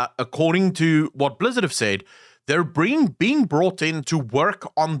 people that, according to what Blizzard have said, they're being brought in to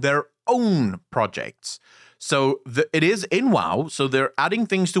work on their own projects. So it is in WoW, so they're adding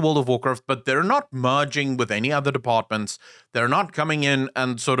things to World of Warcraft, but they're not merging with any other departments. They're not coming in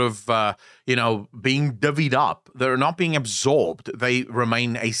and sort of, being divvied up. They're not being absorbed. They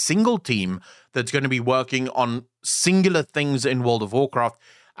remain a single team that's going to be working on singular things in World of Warcraft.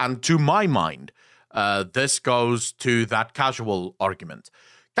 And to my mind, this goes to that casual argument.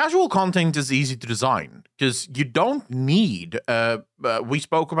 Casual content is easy to design because you don't need, we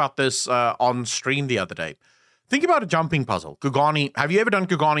spoke about this on stream the other day. Think about a jumping puzzle. Kugani, have you ever done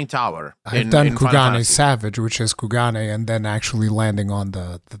Kugani Tower? I've done Kugani Savage, which is Kugane, and then actually landing on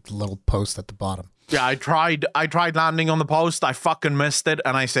the little post at the bottom. Yeah, I tried landing on the post. I fucking missed it,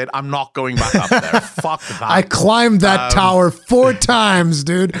 and I said, I'm not going back up there. Fuck that. I climbed that tower 4 times,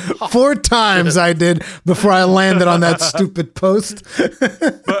 dude. 4 times I did before I landed on that stupid post.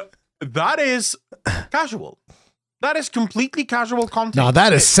 But that is casual. That is completely casual content. No,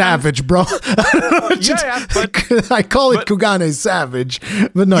 that is savage, bro. I call it Kugane savage,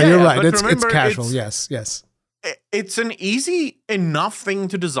 but no, you're right. It's casual. Yes. It's an easy enough thing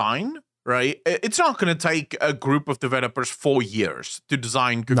to design, right? It's not going to take a group of developers 4 years to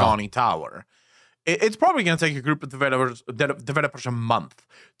design Kugane Tower. It's probably going to take a group of developers a month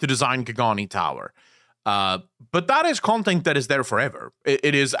to design Kugane Tower. But that is content that is there forever.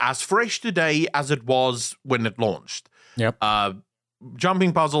 It is as fresh today as it was when it launched. Yep.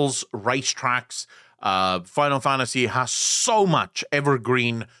 Jumping puzzles, racetracks, Final Fantasy has so much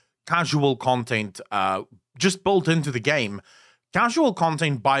evergreen casual content just built into the game. Casual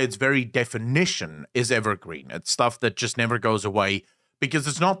content, by its very definition, is evergreen. It's stuff that just never goes away because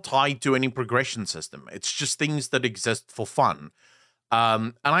it's not tied to any progression system. It's just things that exist for fun.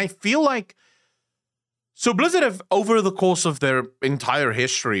 And I feel like so Blizzard have, over the course of their entire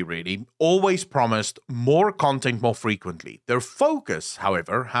history, really, always promised more content more frequently. Their focus,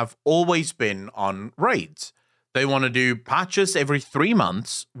 however, have always been on raids. They want to do patches every 3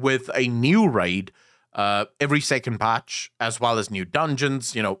 months with a new raid every second patch, as well as new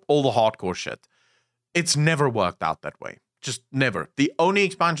dungeons, all the hardcore shit. It's never worked out that way. Just never. The only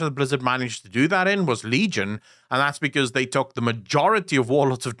expansion that Blizzard managed to do that in was Legion, and that's because they took the majority of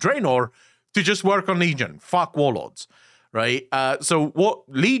Warlords of Draenor to just work on Legion. Fuck Warlords, right? So what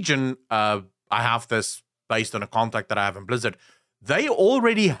Legion, I have this based on a contact that I have in Blizzard, they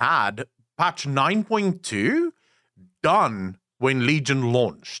already had patch 9.2 done when Legion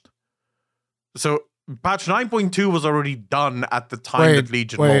launched. So patch 9.2 was already done at the time that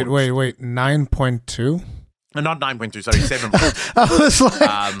Legion launched. Wait, 9.2? Not 9.2, sorry, 7.2. I was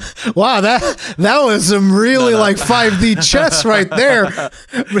like, wow, that was some really like 5D chess right there.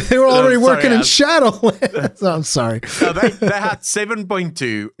 They were already working in Shadowlands. So I'm sorry. No, they had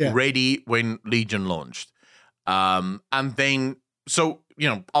 7.2 ready when Legion launched. And then, so,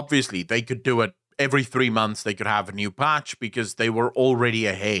 obviously they could do it every 3 months. They could have a new patch because they were already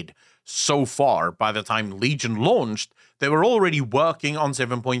ahead so far. By the time Legion launched, they were already working on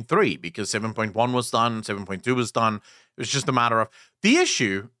 7.3 because 7.1 was done, 7.2 was done. It was just a matter of... The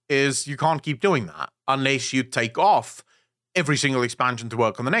issue is you can't keep doing that unless you take off every single expansion to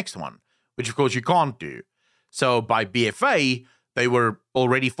work on the next one, which of course you can't do. So by BFA, they were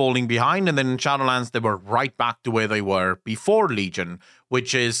already falling behind, and then in Shadowlands, they were right back to where they were before Legion,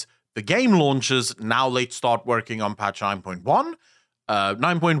 which is the game launches, now let's start working on patch 9.1.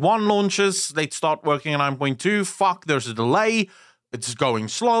 9.1 launches, they'd start working on 9.2. Fuck, there's a delay. It's going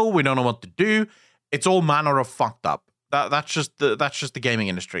slow. We don't know what to do. It's all manner of fucked up. That's just the gaming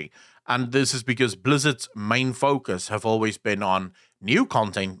industry. And this is because Blizzard's main focus have always been on new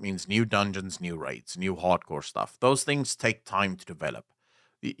content, means new dungeons, new raids, new hardcore stuff. Those things take time to develop.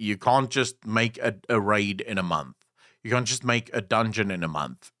 You can't just make a raid in a month. You can't just make a dungeon in a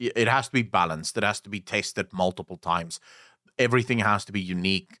month. It has to be balanced. It has to be tested multiple times. Everything has to be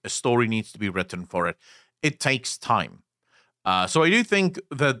unique. A story needs to be written for it. It takes time. So I do think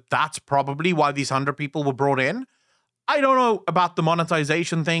that that's probably why these 100 people were brought in. I don't know about the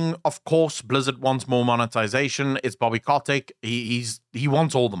monetization thing. Of course, Blizzard wants more monetization. It's Bobby Kotick. He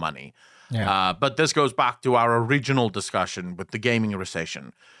wants all the money. Yeah. But this goes back to our original discussion with the gaming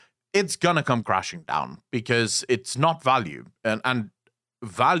recession. It's gonna come crashing down because it's not value. And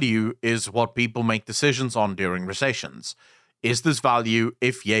value is what people make decisions on during recessions. Is this value?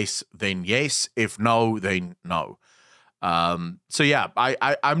 If yes, then yes. If no, then no. So yeah,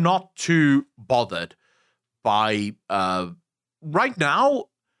 I'm not too bothered by right now.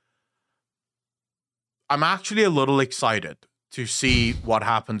 I'm actually a little excited to see what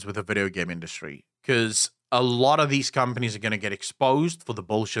happens with the video game industry because a lot of these companies are going to get exposed for the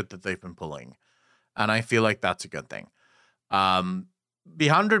bullshit that they've been pulling, and I feel like that's a good thing. The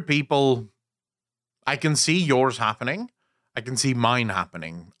 100 people, I can see yours happening. I can see mine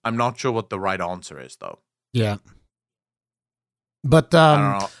happening. I'm not sure what the right answer is, though. Yeah. But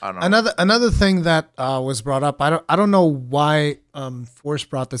I don't know. Another thing that was brought up, I don't know why Force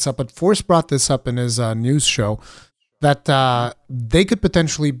brought this up, but Force brought this up in his news show that they could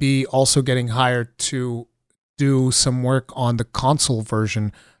potentially be also getting hired to do some work on the console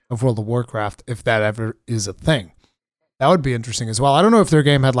version of World of Warcraft, if that ever is a thing. That would be interesting as well. I don't know if their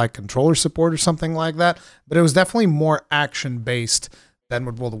game had like controller support or something like that, but it was definitely more action-based than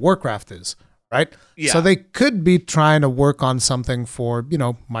what World of Warcraft is, right? Yeah. So they could be trying to work on something for,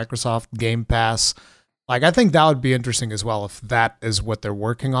 Microsoft Game Pass. Like, I think that would be interesting as well if that is what they're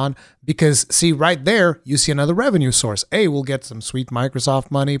working on. Because, see, right there, you see another revenue source. Hey, we'll get some sweet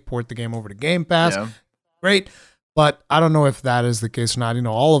Microsoft money, port the game over to Game Pass. Yeah. Great. But I don't know if that is the case or not.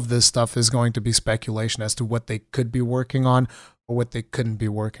 All of this stuff is going to be speculation as to what they could be working on or what they couldn't be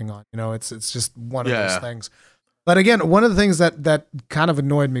working on. It's just one of those things. But again, one of the things that kind of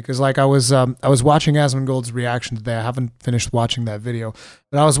annoyed me, because like I was watching Asmongold's reaction today. I haven't finished watching that video,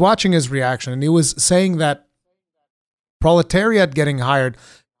 but I was watching his reaction, and he was saying that Proletariat getting hired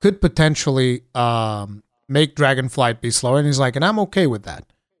could potentially make Dragonflight be slower, and he's like, and I'm okay with that,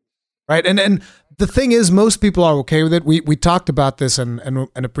 right? And the thing is, most people are okay with it. We talked about this in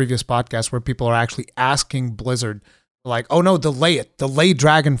a previous podcast where people are actually asking Blizzard, like, oh no, delay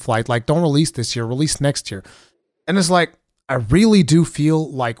Dragonflight, like don't release this year, release next year. And it's like, I really do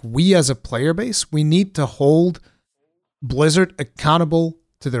feel like we as a player base, we need to hold Blizzard accountable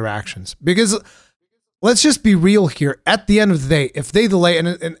to their actions. Because let's just be real here. At the end of the day, if they delay,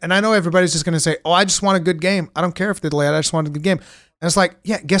 and I know everybody's just going to say, oh, I just want a good game. I don't care if they delay it. I just want a good game. And it's like,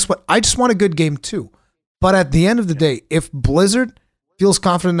 yeah, guess what? I just want a good game too. But at the end of the day, if Blizzard feels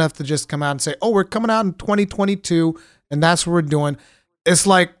confident enough to just come out and say, oh, we're coming out in 2022 and that's what we're doing, it's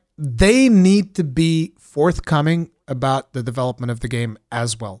like they need to be forthcoming about the development of the game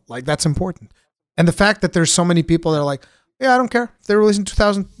as well. Like, that's important. And the fact that there's so many people that are like, yeah, I don't care. If they're releasing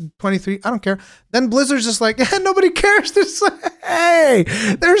 2023, I don't care. Then Blizzard's just like, yeah, nobody cares. They're just like, hey,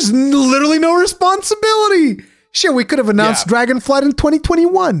 there's literally no responsibility. Shit, we could have announced Dragonflight in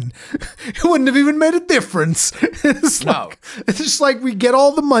 2021. It wouldn't have even made a difference. It's just like we get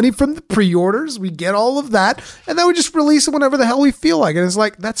all the money from the pre-orders, we get all of that, and then we just release it whenever the hell we feel like it. It's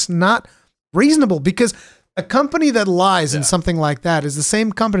like, that's not reasonable, because a company that lies in something like that is the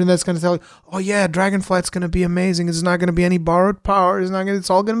same company that's going to tell you, oh yeah, Dragonflight's going to be amazing. It's not going to be any borrowed power. It's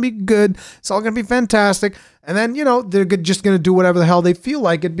all going to be good. It's all going to be fantastic. And then, they're just going to do whatever the hell they feel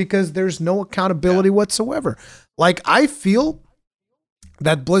like it, because there's no accountability whatsoever. Like, I feel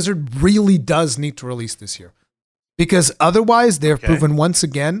that Blizzard really does need to release this year, because otherwise they've proven once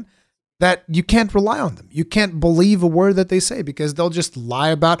again that you can't rely on them. You can't believe a word that they say, because they'll just lie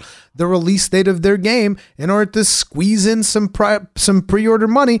about the release date of their game in order to squeeze in some pre-order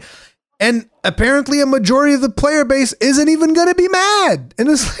money. And apparently a majority of the player base isn't even going to be mad. And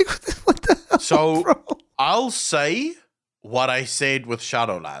it's like, what the hell, so bro? I'll say what I said with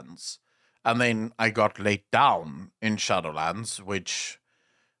Shadowlands, and then I got laid down in Shadowlands, which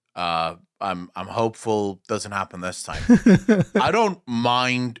I'm hopeful doesn't happen this time. I don't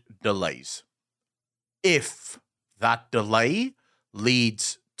mind delays if that delay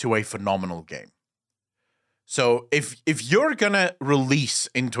leads to a phenomenal game. So if you're gonna release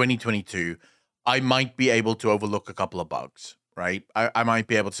in 2022, I might be able to overlook a couple of bugs, right? I might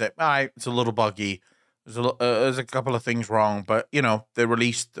be able to say, all right, it's a little buggy. There's a couple of things wrong, but they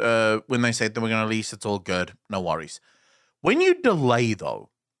released when they said they were gonna release, it's all good, no worries. When you delay though,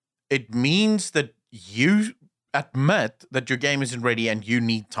 it means that you admit that your game isn't ready and you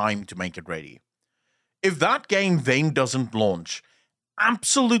need time to make it ready. If that game then doesn't launch,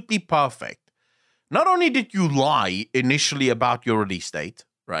 absolutely perfect. Not only did you lie initially about your release date,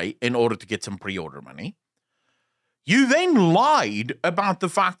 right, in order to get some pre-order money, you then lied about the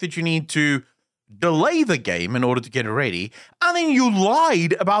fact that you need to delay the game in order to get it ready, and then you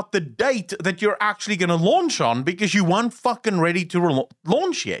lied about the date that you're actually going to launch on because you weren't fucking ready to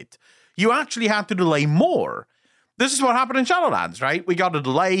launch yet. You actually had to delay more. This is what happened in Shadowlands, right? We got a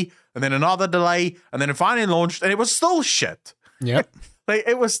delay, and then another delay, and then it finally launched, and it was still shit. Yep. Like,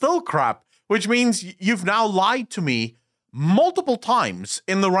 it was still crap, which means you've now lied to me multiple times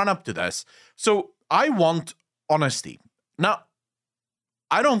in the run-up to this. So I want honesty. Now,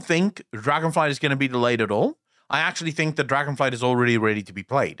 I don't think Dragonflight is going to be delayed at all. I actually think that Dragonflight is already ready to be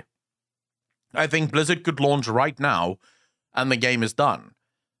played. I think Blizzard could launch right now, and the game is done,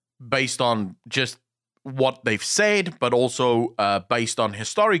 based on just what they've said, but also based on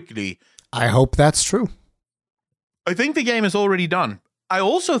historically. I hope that's true. I think the game is already done. I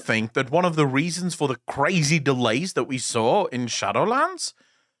also think that one of the reasons for the crazy delays that we saw in Shadowlands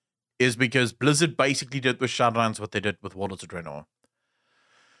is because Blizzard basically did with Shadowlands what they did with Warlords of Draenor.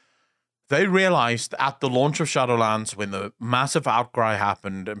 They realized at the launch of Shadowlands, when the massive outcry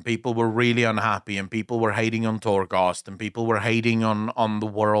happened and people were really unhappy and people were hating on Torghast and people were hating on the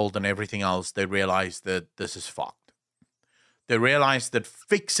world and everything else, they realized that this is fucked. They realized that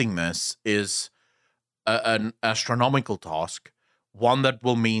fixing this is an astronomical task, one that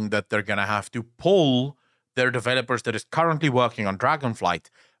will mean that they're going to have to pull their developers that is currently working on Dragonflight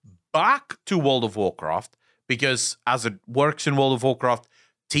back to World of Warcraft, because as it works in World of Warcraft,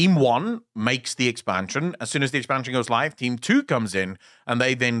 Team 1 makes the expansion. As soon as the expansion goes live, Team 2 comes in, and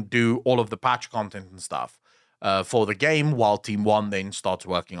they then do all of the patch content and stuff for the game, while Team 1 then starts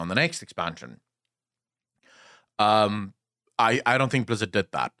working on the next expansion. I don't think Blizzard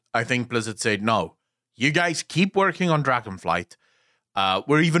did that. I think Blizzard said, no, you guys keep working on Dragonflight.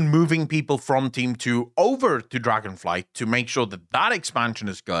 We're even moving people from Team 2 over to Dragonflight to make sure that that expansion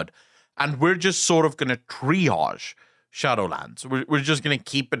is good. And we're just sort of going to triage Shadowlands. We're just going to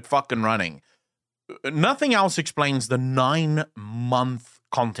keep it fucking running. Nothing else explains the 9-month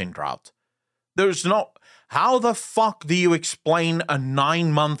content drought. There's no... How the fuck do you explain a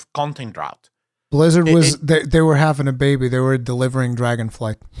 9-month content drought? Blizzard they were having a baby. They were delivering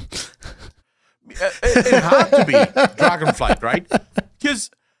Dragonflight. It had to be Dragonflight, right?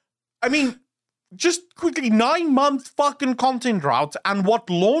 Because, I mean, just quickly, 9-month fucking content drought, and what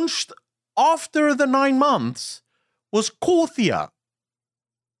launched after the 9 months was Korthia.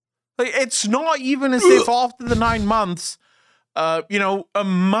 Like, it's not even as if after the 9 months, a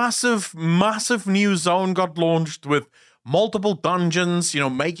massive new zone got launched with multiple dungeons,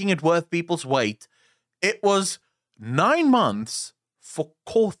 making it worth people's wait. It was 9 months for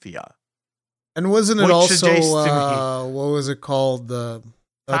Korthia. And wasn't it also what was it called?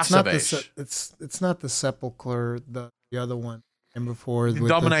 It's not the Sepulchre, the other one and before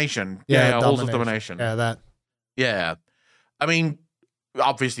Domination. Halls of Domination. Yeah, that. Yeah. I mean,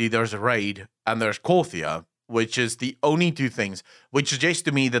 obviously there's a raid and there's Korthia, which is the only two things, which suggests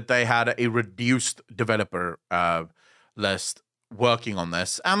to me that they had a reduced developer list working on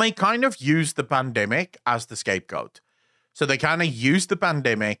this, and they kind of used the pandemic as the scapegoat. So they kind of used the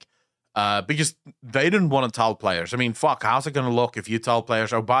pandemic because they didn't want to tell players. I mean, fuck, how's it going to look if you tell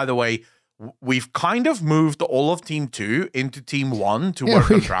players, oh, by the way, we've kind of moved all of Team 2 into Team 1 to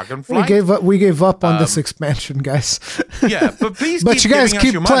work on Dragonflight. We gave up on this expansion, guys. Yeah, but please but keep you guys giving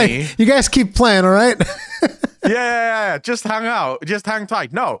us your money. You guys keep playing, all right? Yeah. Just hang out. Just hang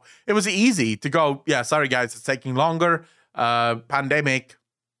tight. No, it was easy to go, yeah, sorry, guys, it's taking longer. Pandemic,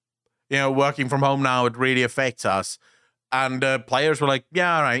 working from home now, it really affects us. And players were like,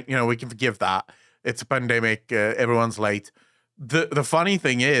 yeah, all right, we can forgive that. It's a pandemic. Everyone's late. The funny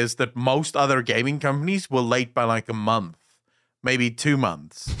thing is that most other gaming companies were late by like a month, maybe 2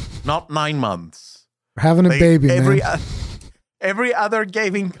 months, not 9 months. We're having a baby, man. Every other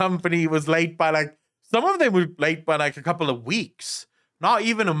gaming company was late by some of them were late by a couple of weeks, not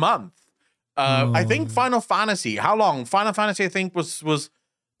even a month. I think Final Fantasy, how long? Final Fantasy, I think was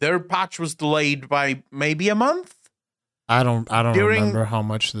their patch was delayed by maybe a month. I don't remember how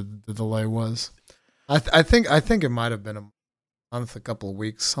much the delay was. I think it might have been a month, a couple of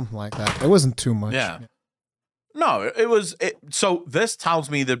weeks, something like that. It wasn't too much. Yeah. No, it was. So this tells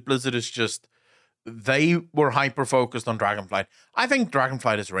me that Blizzard is just, they were hyper focused on Dragonflight. I think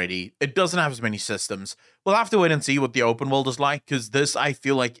Dragonflight is ready. It doesn't have as many systems. We'll have to wait and see what the open world is like, because this, I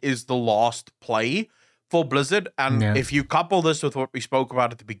feel like, is the last play for Blizzard. And if you couple this with what we spoke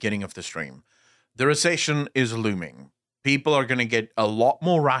about at the beginning of the stream, the recession is looming. People are going to get a lot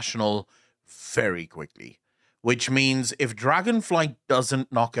more rational very quickly, which means if Dragonflight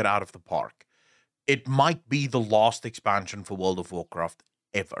doesn't knock it out of the park, it might be the last expansion for World of Warcraft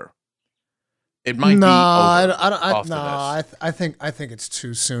ever. It might be over I think it's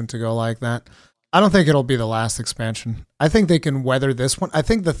too soon to go like that. I don't think it'll be the last expansion. I think they can weather this one. I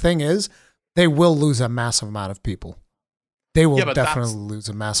think the thing is, they will lose a massive amount of people. They will definitely lose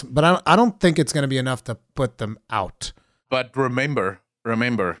a massive, but I don't think it's going to be enough to put them out. But remember,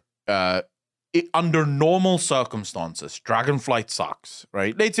 under normal circumstances, Dragonflight sucks,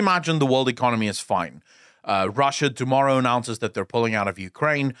 right? Let's imagine the world economy is fine. Russia tomorrow announces that they're pulling out of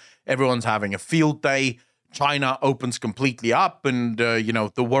Ukraine. Everyone's having a field day. China opens completely up, and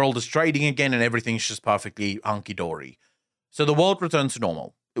the world is trading again, and everything's just perfectly hunky-dory. So the world returns to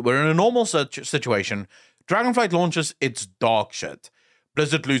normal. We're in a normal situation. Dragonflight launches, it's dog shit.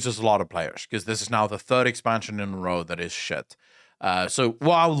 Blizzard loses a lot of players, because this is now the third expansion in a row that is shit. So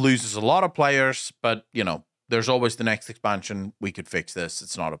WoW loses a lot of players, but, there's always the next expansion. We could fix this.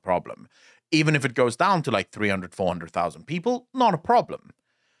 It's not a problem. Even if it goes down to 300, 400,000 people, not a problem.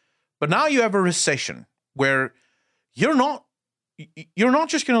 But now you have a recession where you're not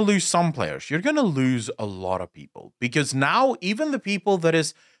just going to lose some players. You're going to lose a lot of people, because now even the people that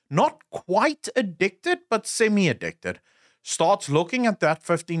is not quite addicted, but semi-addicted, starts looking at that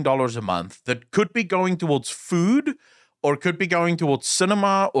 $15 a month that could be going towards food or could be going towards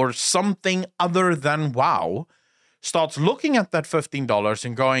cinema or something other than WoW, starts looking at that $15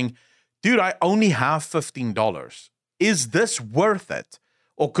 and going, dude, I only have $15. Is this worth it?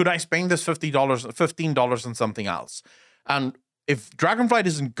 Or could I spend this $15 on something else? And if Dragonflight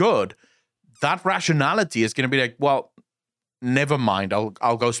isn't good, that rationality is going to be like, well, never mind.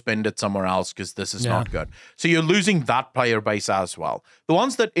 I'll go spend it somewhere else because this is not good. So you're losing that player base as well. The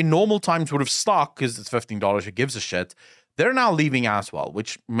ones that in normal times would have stuck because it's $15, who gives a shit, they're now leaving as well,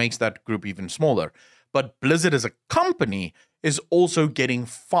 which makes that group even smaller. But Blizzard as a company is also getting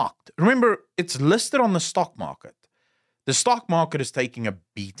fucked. Remember, it's listed on the stock market. The stock market is taking a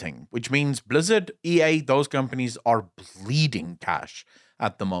beating, which means Blizzard, EA, those companies are bleeding cash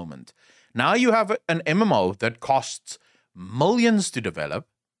at the moment. Now you have an MMO that costs millions to develop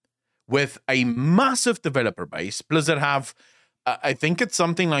with a massive developer base. Blizzard have, I think it's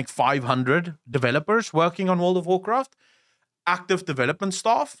something like 500 developers working on World of Warcraft, active development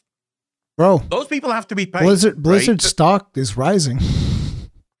staff. Bro, those people have to be paid. Blizzard right? stock is rising.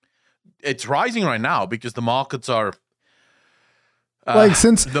 It's rising right now because the markets are like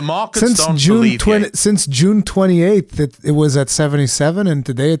since the markets since June 28th, it was at 77, and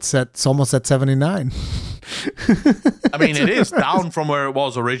today it's almost at 79. I mean, it is down from where it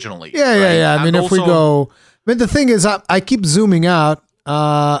was originally. Yeah. I mean, if we go, the thing is, I keep zooming out.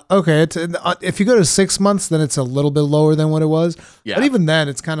 Okay, if you go to 6 months, then it's a little bit lower than what it was. Yeah. But even then,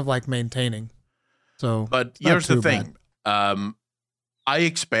 it's kind of like maintaining. So, but here's the thing. I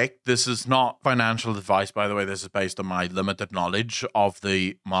expect, this is not financial advice, by the way, this is based on my limited knowledge of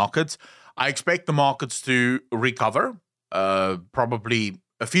the markets. I expect the markets to recover probably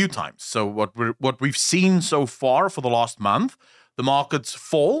a few times. So what we've seen so far for the last month, the markets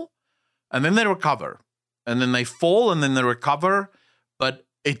fall and then they recover. And then they fall and then they recover, but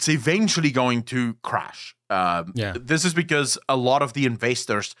it's eventually going to crash. This is because a lot of the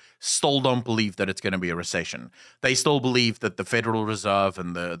investors still don't believe that it's going to be a recession. They still believe that the Federal Reserve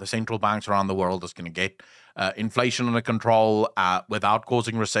and the central banks around the world is going to get inflation under control without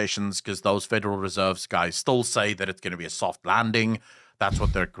causing recessions, because those Federal Reserves guys still say that it's going to be a soft landing. That's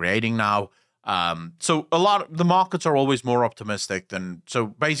what they're creating now. So a lot of the markets are always more optimistic than, so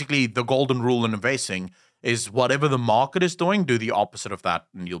basically the golden rule in investing is whatever the market is doing, do the opposite of that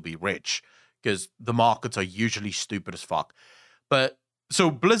and you'll be rich, because the markets are usually stupid as fuck. But so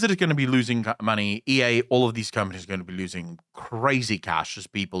Blizzard is going to be losing money. EA, all of these companies are going to be losing crazy cash as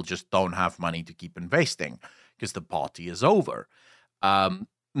people just don't have money to keep investing because the party is over.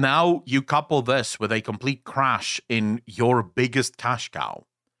 Now you couple this with a complete crash in your biggest cash cow.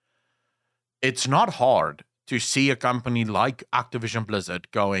 It's not hard to see a company like Activision Blizzard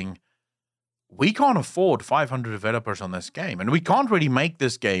going, we can't afford 500 developers on this game, and we can't really make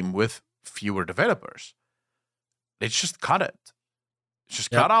this game with fewer developers. Let's just cut it.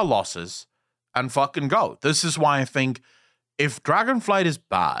 Just cut our losses and fucking go. This is why I think if Dragonflight is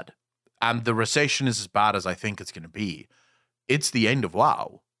bad and the Recession is as bad as I think it's going to be, it's the end of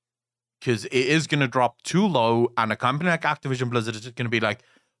WoW. Because it is going to drop too low, and a company like Activision Blizzard is just going to be like,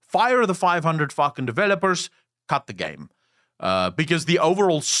 fire the 500 fucking developers, cut the game. Because the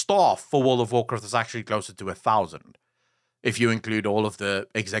overall staff for World of Warcraft is actually closer to 1,000. If you include all of the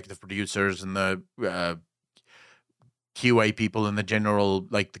executive producers and the QA people and the general,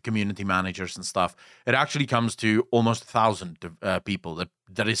 like the community managers and stuff, it actually comes to almost 1,000 people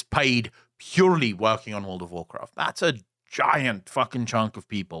that is paid purely working on World of Warcraft. That's a giant fucking chunk of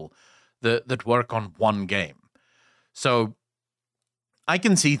people that work on one game. So I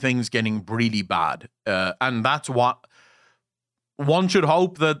can see things getting really bad. And that's what one should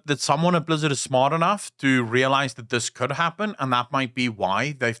hope that someone at Blizzard is smart enough to realize that this could happen. And that might be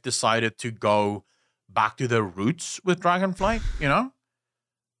why they've decided to go back to their roots with Dragonflight,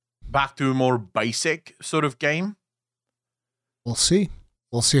 back to a more basic sort of game. We'll see.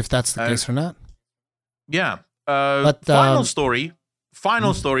 We'll see if that's the case or not. Yeah. Final story,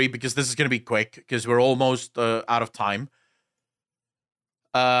 because this is going to be quick because we're almost out of time.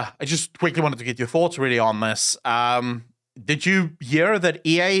 I just quickly wanted to get your thoughts really on this. Did you hear that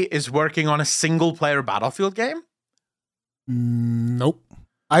EA is working on a single-player Battlefield game? Nope.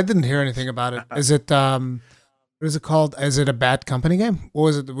 I didn't hear anything about it. Is it, what is it called? Is it a Bad Company game? Or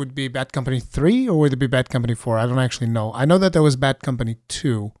would it be Bad Company 3 or would it be Bad Company 4? I don't actually know. I know that there was Bad Company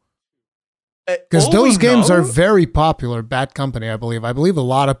 2. Because those games are very popular. Bad Company, I believe. I believe a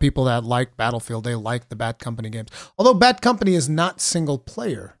lot of people that like Battlefield, they like the Bad Company games. Although Bad Company is not single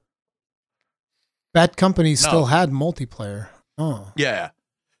player. Bad Company still had multiplayer. Oh. Yeah.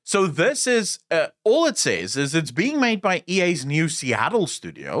 So this is, all it says is it's being made by EA's new Seattle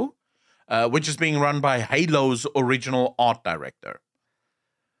studio, which is being run by Halo's original art director.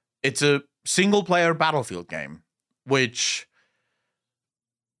 It's a single-player Battlefield game, which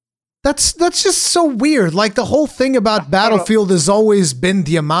That's just so weird. Like the whole thing about Battlefield has always been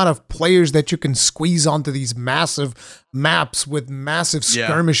the amount of players that you can squeeze onto these massive maps with massive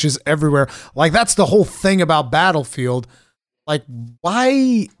skirmishes everywhere. Like that's the whole thing about Battlefield. Like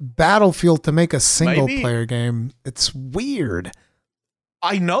why Battlefield to make a single player game? It's weird.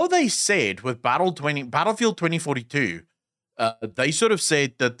 I know they said with Battlefield 2042, they sort of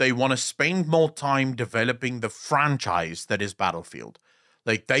said that they want to spend more time developing the franchise that is Battlefield.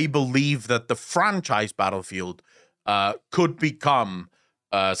 Like they believe that the franchise Battlefield could become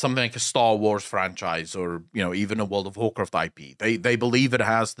something like a Star Wars franchise, or even a World of Warcraft IP. They believe it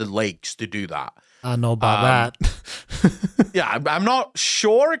has the legs to do that. I know about that. Yeah, I'm not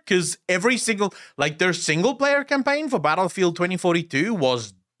sure because every single their single player campaign for Battlefield 2042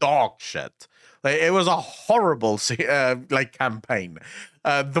 was dog shit. Like it was a horrible campaign.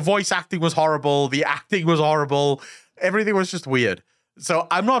 The voice acting was horrible. The acting was horrible. Everything was just weird. So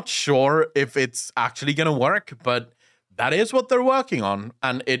I'm not sure if it's actually going to work, but that is what they're working on,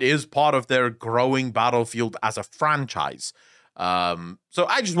 and it is part of their growing Battlefield as a franchise. So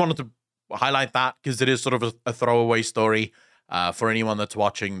I just wanted to highlight that because it is sort of a throwaway story for anyone that's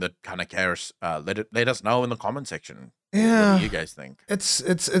watching that kind of cares. Let us know in the comment section. Yeah, what do you guys think?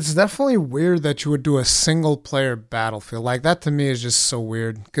 It's definitely weird that you would do a single player Battlefield. Like that to me is just so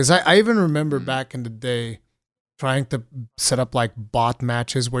weird because I even remember back in the day trying to set up like bot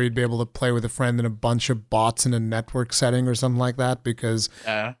matches where you'd be able to play with a friend and a bunch of bots in a network setting or something like that because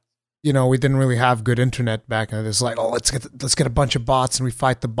we didn't really have good internet back then. It's like, oh, let's get a bunch of bots and we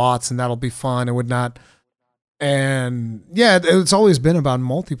fight the bots and that'll be fun. It would not. And yeah, it's always been about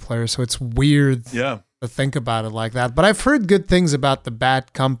multiplayer, so it's weird to think about it like that. But I've heard good things about the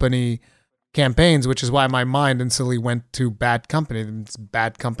Bad Company campaigns, which is why my mind instantly went to Bad Company. It's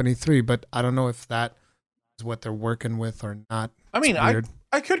Bad Company 3, but I don't know if that what they're working with or not. I mean, I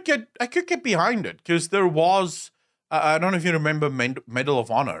could get behind it because there was I don't know if you remember Medal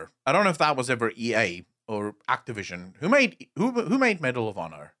of Honor. I don't know if that was ever EA or Activision. Who made Medal of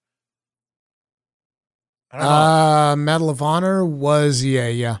Honor? I don't know. Medal of Honor was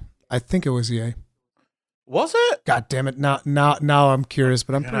EA. Yeah, I think it was EA. Was it? God damn it! Now I'm curious,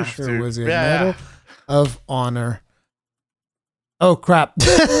 but I'm pretty sure it was EA. Medal of Honor. Oh, crap.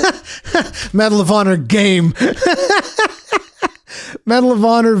 Medal of Honor game. Medal of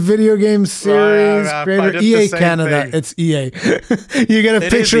Honor video game series. Creator EA Canada. Thing. It's EA. You get a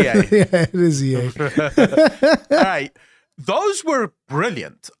picture. Yeah, it is EA. All right. Those were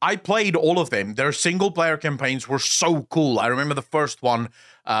brilliant. I played all of them. Their single player campaigns were so cool. I remember the first one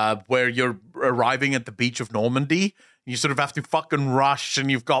where you're arriving at the beach of Normandy. You sort of have to fucking rush, and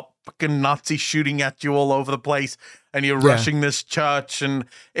you've got fucking Nazis shooting at you all over the place, and you're rushing this church, and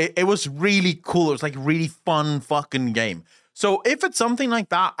it was really cool. It was like a really fun fucking game. So if it's something like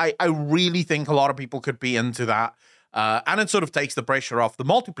that, I really think a lot of people could be into that. And it sort of takes the pressure off the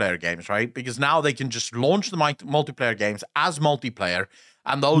multiplayer games, right? Because now they can just launch the multiplayer games as multiplayer,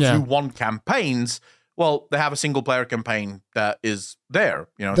 and those who want campaigns, well, they have a single player campaign that is there,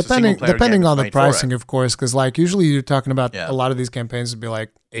 depending on the pricing, of course, because like usually you're talking about a lot of these campaigns would be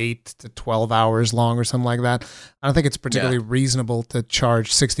like 8 to 12 hours long or something like that. I don't think it's particularly reasonable to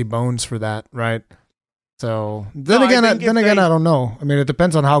charge 60 bones for that, right? So then again, I don't know. I mean, it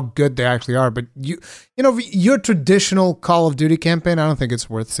depends on how good they actually are. But your traditional Call of Duty campaign, I don't think it's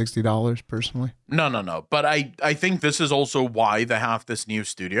worth $60 personally. No. But I think this is also why they have this new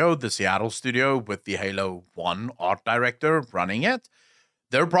studio, the Seattle studio, with the Halo 1 art director running it.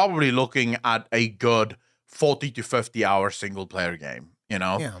 They're probably looking at a good 40 to 50 hour single player game.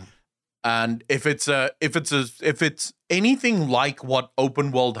 Yeah. And if it's anything like what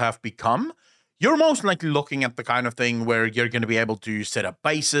open world have become, you're most likely looking at the kind of thing where you're going to be able to set up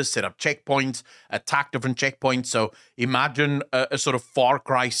bases, set up checkpoints, attack different checkpoints. So imagine a sort of Far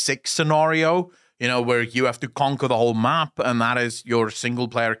Cry 6 scenario, where you have to conquer the whole map, and that is your single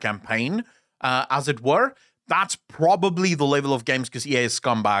player campaign, as it were. That's probably the level of games, because EA is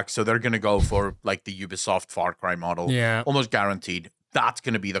scumbag, so they're going to go for like the Ubisoft Far Cry model. Yeah. Almost guaranteed. That's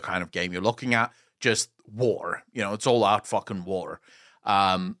going to be the kind of game you're looking at. Just war. It's all out fucking war.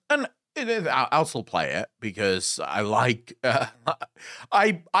 And I'll still play it because I like.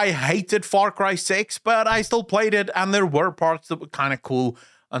 I hated Far Cry 6, but I still played it, and there were parts that were kind of cool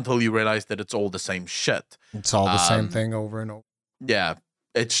until you realize that it's all the same shit. It's all the same thing over and over. Yeah,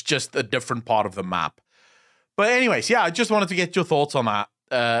 it's just a different part of the map. But anyways, yeah, I just wanted to get your thoughts on that,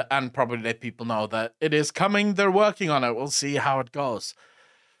 and probably let people know that it is coming. They're working on it. We'll see how it goes.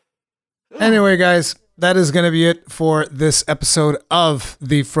 Anyway, guys. that is going to be it for this episode of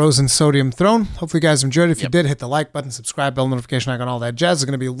the Frozen Sodium Throne. Hopefully you guys enjoyed it. If you did, hit the like button, subscribe, bell notification icon, all that jazz. There's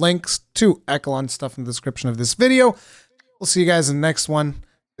going to be links to Echelon stuff in the description of this video. We'll see you guys in the next one.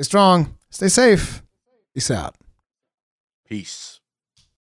 Stay strong, stay safe. Peace out. Peace.